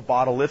opens the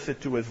bottle, lifts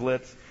it to his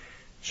lips,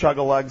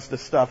 chug-a-lugs the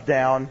stuff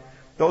down.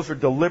 Those are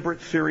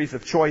deliberate series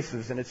of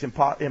choices, and it's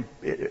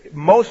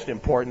most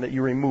important that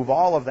you remove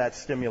all of that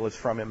stimulus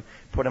from him,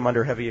 put him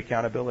under heavy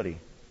accountability.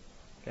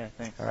 Okay,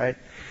 thanks. All right.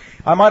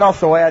 I might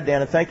also add,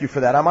 Dan, and thank you for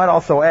that, I might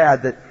also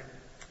add that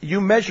you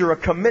measure a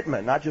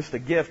commitment, not just a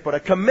gift, but a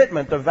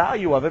commitment, the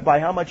value of it, by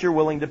how much you're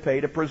willing to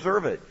pay to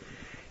preserve it.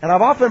 And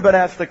I've often been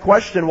asked the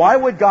question, why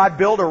would God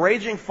build a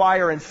raging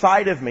fire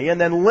inside of me and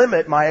then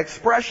limit my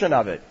expression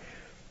of it?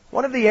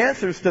 One of the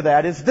answers to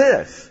that is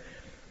this.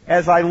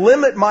 As I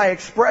limit my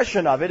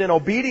expression of it in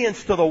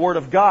obedience to the Word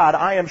of God,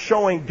 I am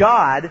showing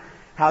God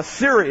how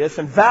serious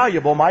and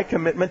valuable my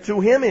commitment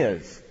to Him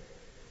is.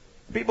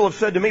 People have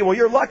said to me, well,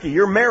 you're lucky,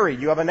 you're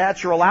married, you have a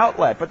natural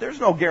outlet, but there's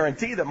no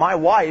guarantee that my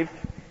wife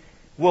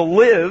will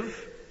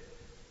live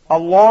a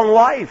long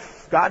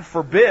life. God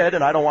forbid,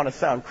 and I don't want to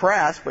sound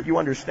crass, but you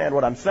understand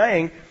what I'm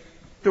saying,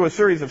 through a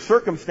series of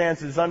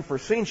circumstances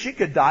unforeseen, she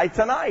could die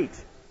tonight.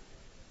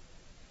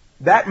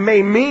 That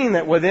may mean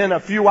that within a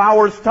few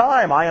hours'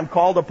 time, I am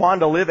called upon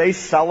to live a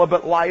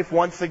celibate life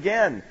once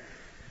again.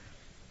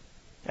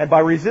 And by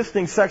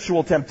resisting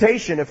sexual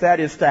temptation, if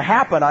that is to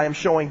happen, I am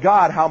showing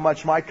God how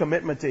much my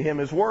commitment to Him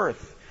is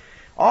worth.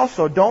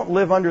 Also, don't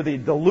live under the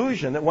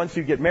delusion that once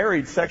you get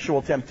married,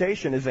 sexual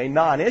temptation is a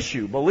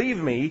non-issue. Believe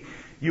me,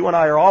 you and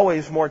I are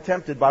always more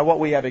tempted by what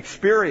we have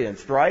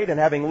experienced, right? And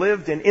having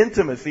lived in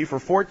intimacy for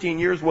 14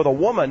 years with a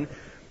woman,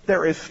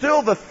 there is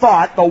still the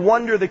thought, the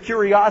wonder, the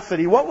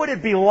curiosity. What would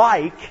it be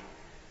like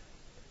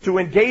to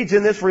engage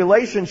in this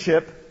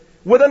relationship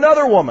with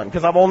another woman?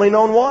 Because I've only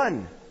known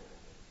one.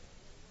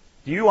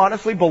 Do you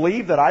honestly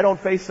believe that I don't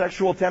face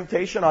sexual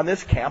temptation on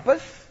this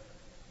campus?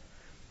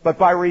 But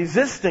by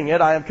resisting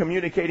it, I am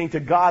communicating to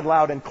God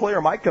loud and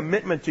clear. My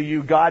commitment to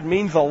you, God,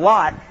 means a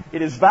lot.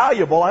 It is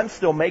valuable. I'm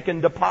still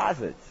making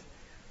deposits.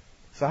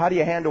 So how do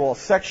you handle a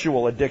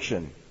sexual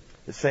addiction?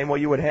 The same way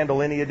you would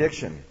handle any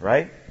addiction,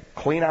 right?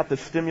 Clean out the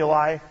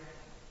stimuli,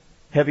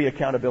 heavy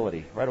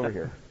accountability. Right over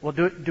here. Well,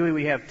 Dewey,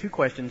 we have two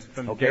questions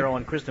from Daryl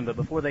and Kristen, but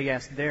before they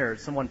ask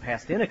theirs, someone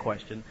passed in a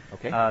question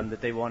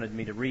that they wanted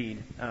me to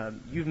read.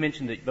 You've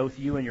mentioned that both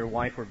you and your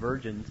wife were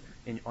virgins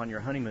on your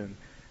honeymoon,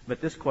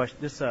 but this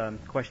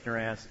questioner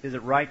asks, is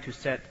it right to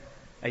set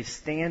a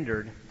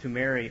standard to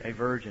marry a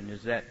virgin?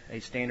 Is that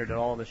a standard that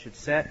all of us should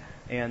set?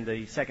 And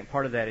the second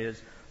part of that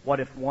is, what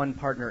if one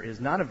partner is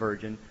not a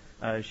virgin?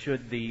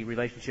 Should the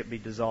relationship be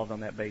dissolved on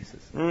that basis?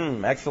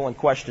 Excellent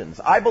questions.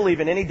 I believe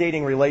in any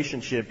dating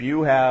relationship,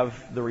 you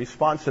have the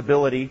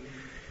responsibility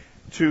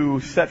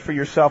to set for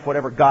yourself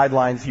whatever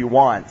guidelines you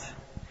want.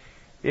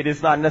 It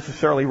is not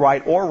necessarily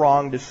right or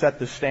wrong to set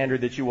the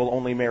standard that you will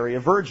only marry a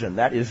virgin.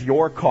 That is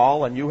your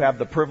call, and you have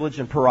the privilege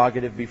and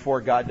prerogative before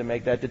God to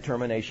make that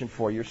determination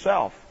for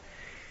yourself.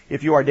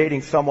 If you are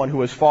dating someone who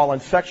has fallen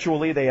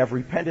sexually, they have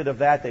repented of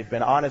that, they've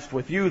been honest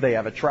with you, they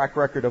have a track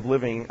record of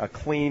living a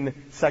clean,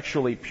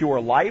 sexually pure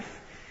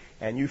life,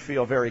 and you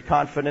feel very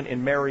confident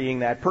in marrying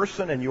that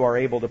person, and you are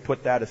able to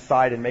put that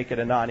aside and make it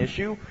a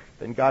non-issue,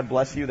 then God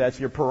bless you, that's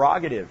your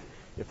prerogative.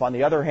 If, on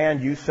the other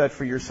hand, you set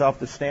for yourself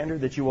the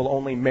standard that you will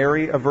only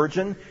marry a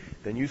virgin,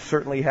 then you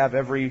certainly have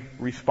every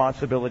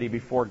responsibility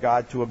before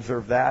God to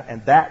observe that,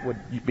 and that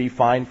would be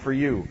fine for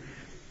you.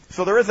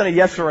 So there isn't a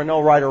yes or a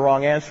no, right or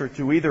wrong answer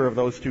to either of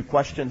those two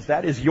questions.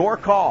 That is your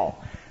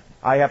call.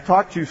 I have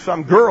talked to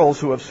some girls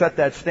who have set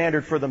that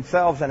standard for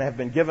themselves and have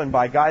been given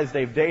by guys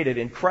they've dated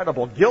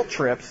incredible guilt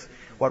trips.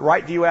 What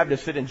right do you have to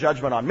sit in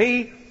judgment on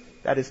me?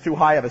 That is too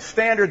high of a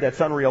standard.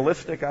 That's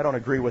unrealistic. I don't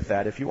agree with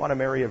that. If you want to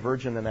marry a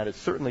virgin, then that is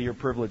certainly your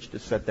privilege to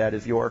set that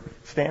as your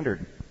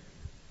standard.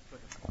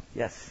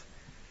 Yes.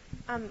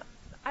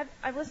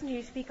 I've listened to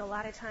you speak a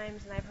lot of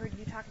times, and I've heard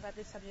you talk about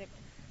this subject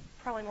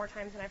probably more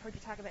times than I've heard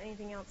you talk about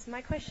anything else.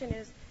 My question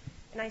is,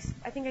 and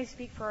I think I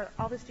speak for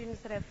all the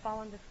students that have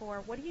fallen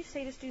before, what do you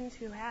say to students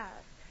who have?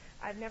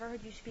 I've never heard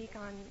you speak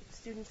on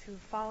students who've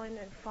fallen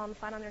and fallen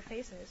flat on their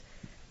faces.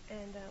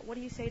 And what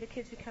do you say to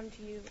kids who come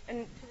to you,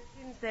 and to the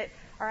students that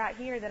are out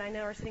here that I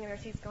know are sitting in their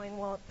seats going,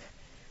 well,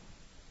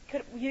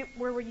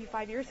 where were you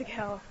 5 years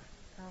ago?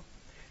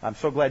 I'm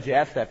so glad you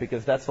asked that,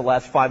 because that's the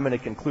last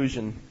 5-minute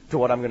conclusion to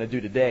what I'm going to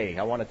do today.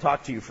 I want to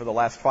talk to you for the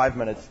last 5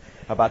 minutes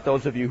about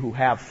those of you who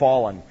have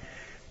fallen.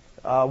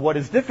 What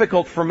is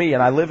difficult for me,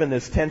 and I live in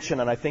this tension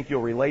and I think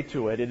you'll relate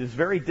to it, it is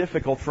very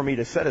difficult for me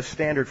to set a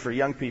standard for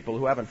young people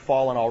who haven't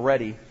fallen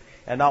already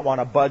and not want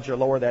to budge or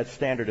lower that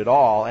standard at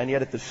all, and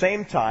yet at the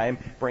same time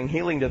bring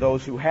healing to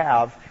those who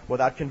have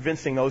without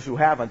convincing those who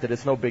haven't that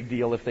it's no big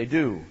deal if they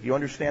do. You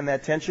understand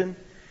that tension?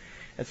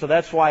 And so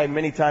that's why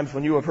many times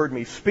when you have heard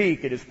me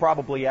speak, it is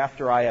probably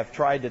after I have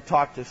tried to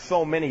talk to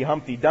so many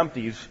Humpty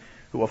Dumptys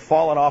who have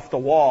fallen off the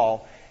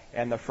wall,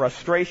 and the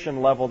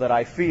frustration level that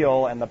I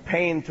feel and the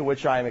pain to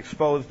which I am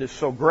exposed is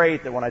so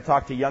great that when I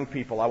talk to young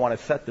people, I want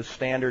to set the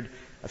standard,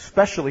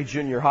 especially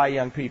junior high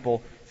young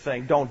people,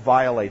 saying don't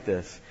violate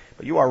this.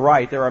 But you are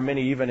right. There are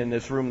many even in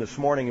this room this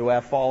morning who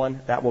have fallen.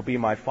 That will be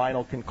my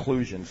final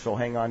conclusion. So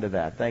hang on to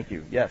that. Thank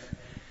you. Yes?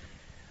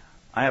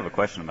 I have a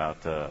question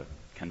about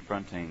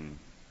confronting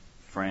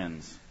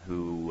friends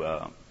who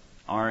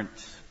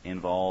aren't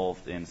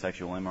involved in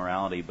sexual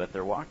immorality, but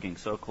they're walking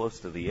so close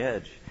to the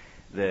edge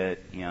that,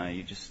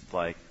 you're just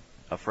like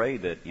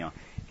afraid that,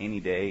 any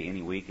day,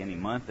 any week, any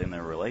month in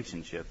their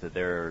relationship that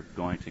they're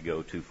going to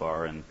go too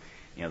far and,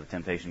 the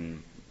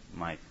temptation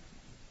might,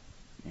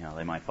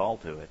 they might fall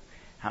to it.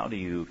 How do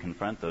you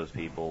confront those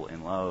people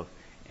in love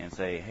and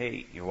say,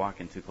 hey, you're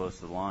walking too close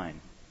to the line?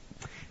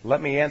 Let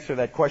me answer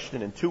that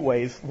question in two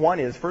ways. One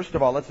is, first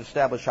of all, let's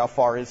establish how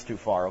far is too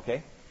far,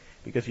 okay?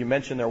 Because you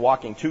mentioned they're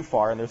walking too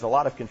far, and there's a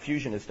lot of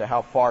confusion as to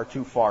how far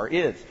too far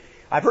is.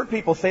 I've heard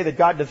people say that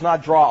God does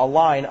not draw a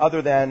line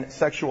other than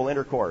sexual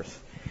intercourse.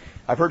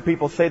 I've heard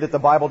people say that the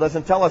Bible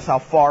doesn't tell us how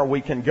far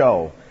we can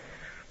go.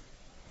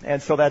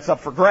 And so that's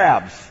up for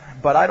grabs.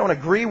 But I don't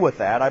agree with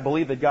that. I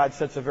believe that God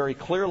sets a very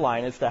clear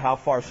line as to how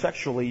far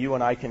sexually you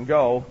and I can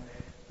go,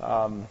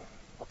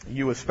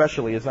 you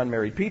especially as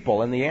unmarried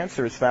people. And the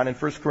answer is found in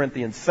 1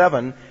 Corinthians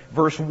 7,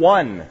 verse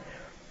 1.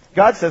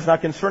 God says, "Now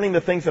concerning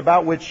the things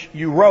about which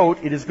you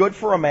wrote, it is good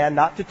for a man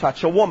not to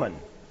touch a woman."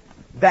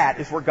 That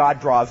is where God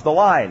draws the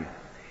line.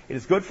 It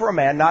is good for a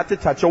man not to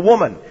touch a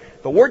woman.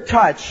 The word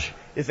touch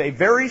is a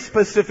very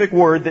specific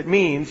word that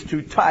means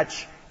to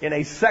touch in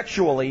a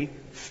sexually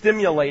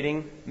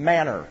stimulating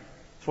manner.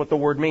 That's what the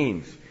word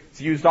means.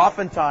 It's used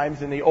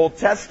oftentimes in the Old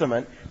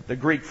Testament, the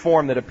Greek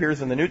form that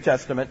appears in the New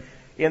Testament,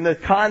 in the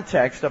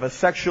context of a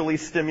sexually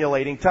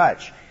stimulating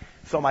touch.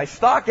 So my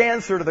stock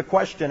answer to the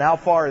question, how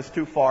far is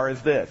too far,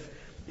 is this.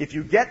 If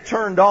you get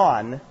turned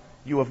on,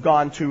 you have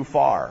gone too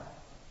far.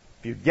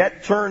 If you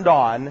get turned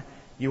on,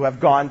 you have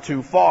gone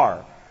too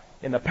far.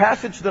 In the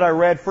passage that I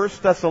read, 1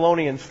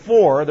 Thessalonians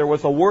 4, there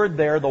was a word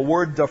there, the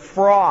word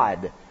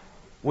defraud.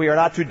 We are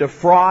not to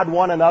defraud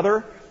one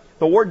another.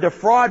 The word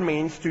defraud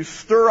means to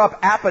stir up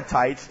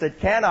appetites that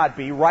cannot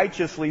be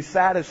righteously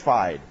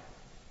satisfied.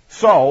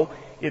 So,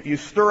 if you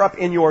stir up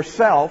in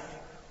yourself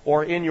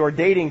or in your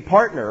dating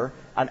partner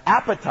an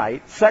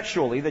appetite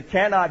sexually that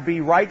cannot be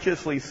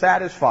righteously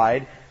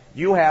satisfied,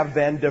 you have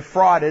then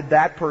defrauded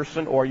that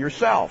person or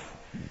yourself.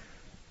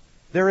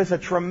 There is a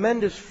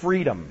tremendous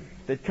freedom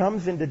that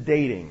comes into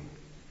dating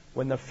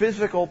when the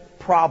physical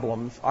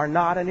problems are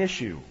not an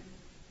issue.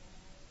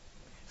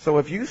 So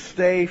if you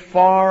stay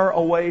far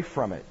away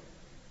from it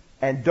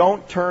and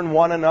don't turn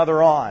one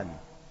another on,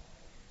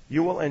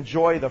 you will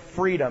enjoy the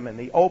freedom and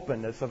the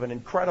openness of an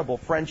incredible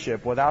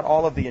friendship without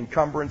all of the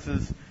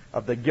encumbrances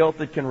of the guilt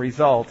that can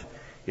result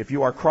if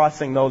you are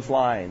crossing those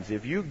lines.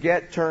 If you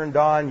get turned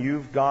on,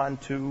 you've gone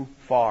too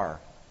far.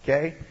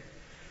 Okay?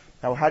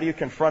 Now, how do you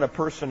confront a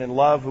person in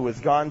love who has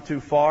gone too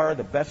far?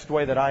 The best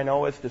way that I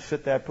know is to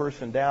sit that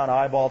person down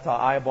eyeball to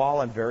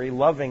eyeball and very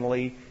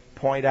lovingly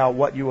point out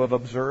what you have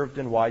observed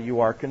and why you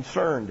are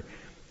concerned.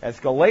 As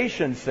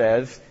Galatians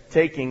says,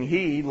 taking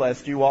heed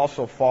lest you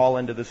also fall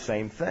into the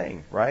same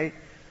thing, right?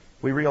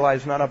 We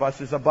realize none of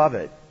us is above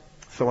it.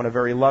 So in a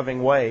very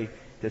loving way,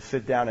 to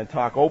sit down and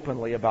talk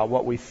openly about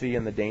what we see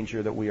and the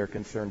danger that we are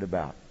concerned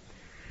about.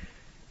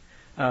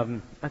 I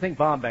think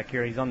Bob back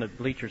here, he's on the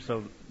bleacher,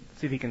 so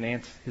see if he can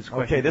answer his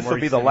question. Okay, this will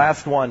be the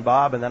last one,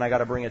 Bob, and then I got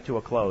to bring it to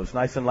a close.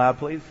 Nice and loud,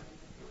 please.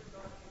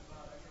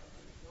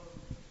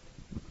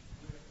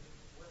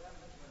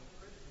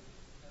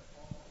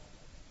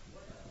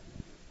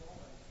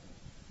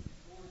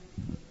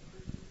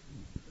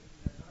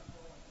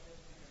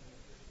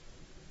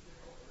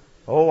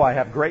 Oh, I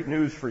have great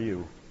news for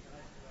you.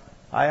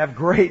 I have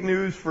great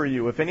news for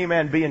you. If any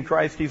man be in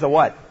Christ, he's a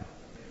what?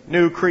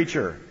 New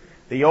creature.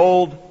 The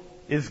old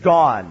is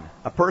gone.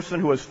 A person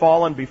who has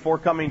fallen before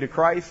coming to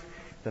Christ,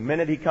 the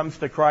minute he comes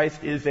to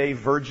Christ, is a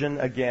virgin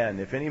again.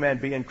 If any man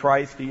be in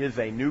Christ, he is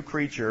a new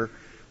creature.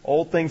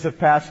 Old things have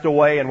passed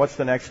away, and what's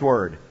the next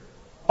word?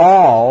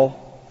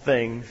 All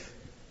things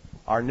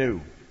are new.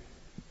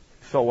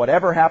 So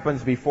whatever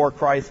happens before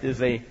Christ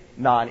is a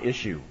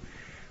non-issue.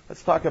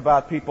 Let's talk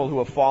about people who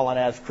have fallen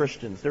as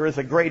Christians. There is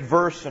a great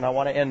verse, and I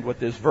want to end with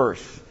this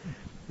verse.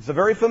 It's a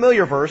very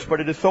familiar verse, but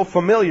it is so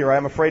familiar,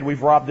 I'm afraid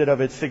we've robbed it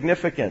of its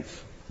significance.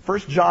 1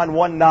 John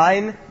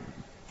 1:9.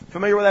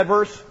 Familiar with that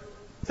verse?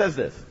 It says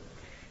this.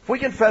 If we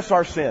confess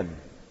our sin,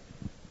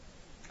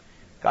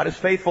 God is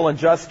faithful and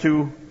just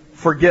to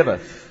forgive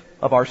us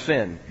of our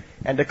sin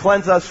and to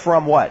cleanse us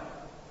from what?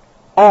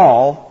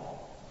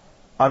 All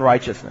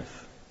unrighteousness.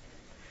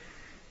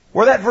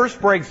 Where that verse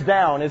breaks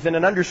down is in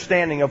an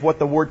understanding of what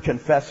the word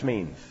confess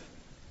means.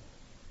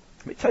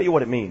 Let me tell you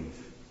what it means.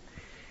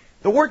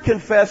 The word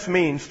confess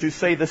means to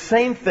say the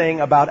same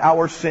thing about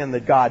our sin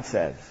that God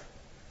says.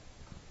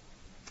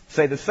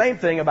 Say the same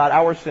thing about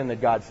our sin that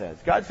God says.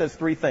 God says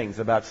three things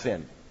about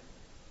sin.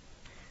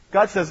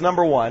 God says,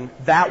 number one,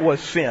 that was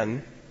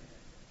sin,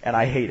 and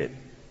I hate it.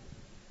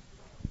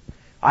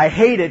 I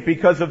hate it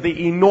because of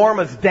the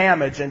enormous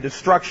damage and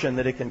destruction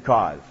that it can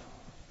cause.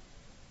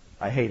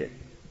 I hate it.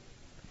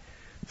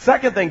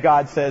 Second thing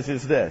God says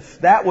is this.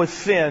 That was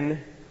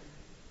sin,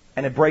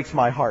 and it breaks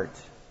my heart.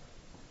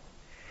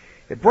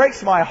 It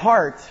breaks my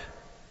heart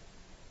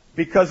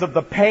because of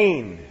the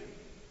pain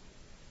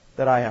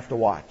that I have to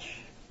watch.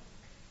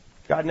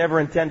 God never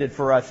intended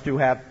for us to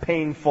have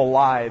painful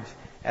lives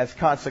as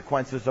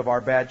consequences of our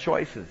bad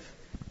choices.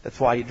 That's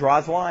why He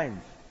draws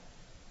lines.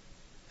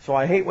 So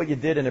I hate what you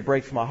did, and it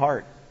breaks my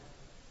heart.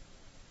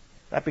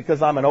 Not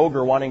because I'm an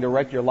ogre wanting to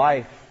wreck your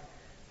life,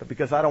 but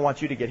because I don't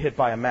want you to get hit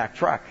by a Mack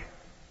truck.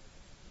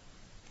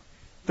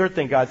 Third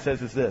thing God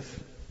says is this.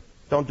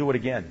 Don't do it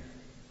again.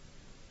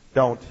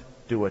 Don't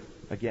do it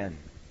again.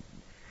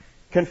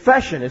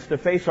 Confession is to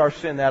face our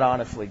sin that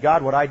honestly.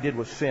 God, what I did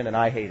was sin, and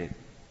I hate it.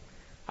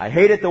 I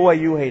hate it the way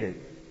you hate it.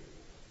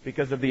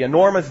 Because of the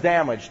enormous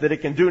damage that it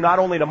can do not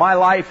only to my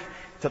life,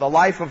 to the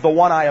life of the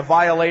one I have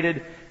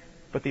violated,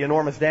 but the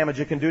enormous damage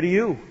it can do to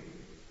you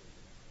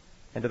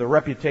and to the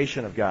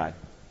reputation of God.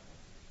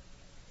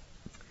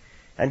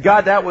 And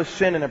God, that was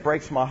sin, and it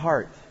breaks my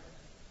heart.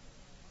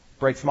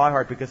 breaks my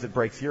heart because it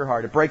breaks your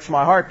heart. It breaks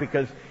my heart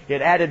because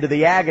it added to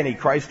the agony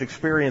Christ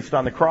experienced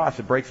on the cross.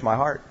 It breaks my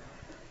heart.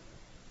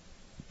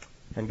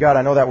 And God,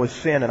 I know that was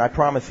sin, and I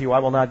promise you I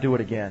will not do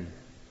it again.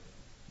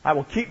 I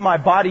will keep my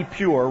body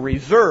pure,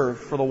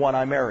 reserved for the one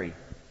I marry.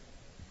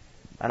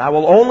 And I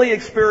will only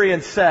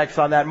experience sex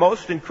on that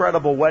most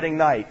incredible wedding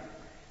night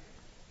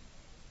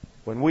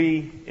when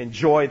we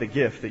enjoy the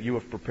gift that you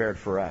have prepared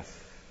for us.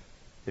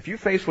 If you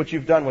face what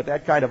you've done with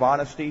that kind of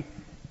honesty,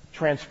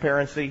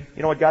 transparency,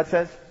 you know what God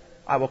says?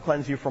 I will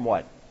cleanse you from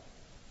what?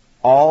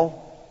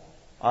 All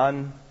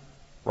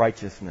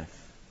unrighteousness.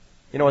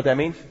 You know what that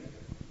means?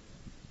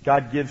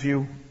 God gives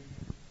you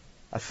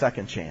a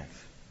second chance.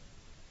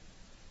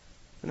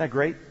 Isn't that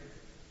great?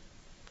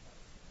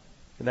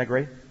 Isn't that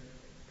great?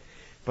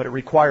 But it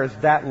requires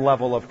that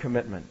level of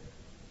commitment.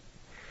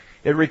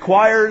 It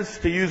requires,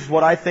 to use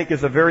what I think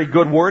is a very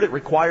good word, it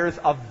requires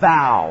a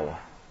vow.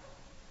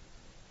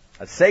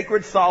 A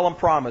sacred, solemn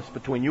promise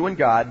between you and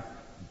God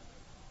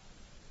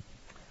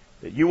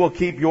that you will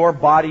keep your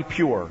body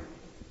pure,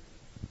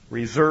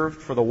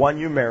 reserved for the one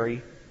you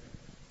marry,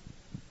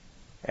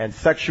 and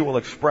sexual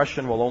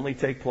expression will only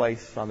take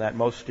place on that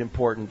most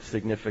important,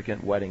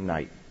 significant wedding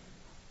night.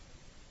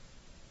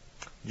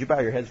 Would you bow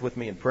your heads with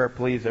me in prayer,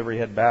 please? Every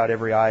head bowed,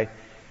 every eye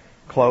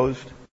closed.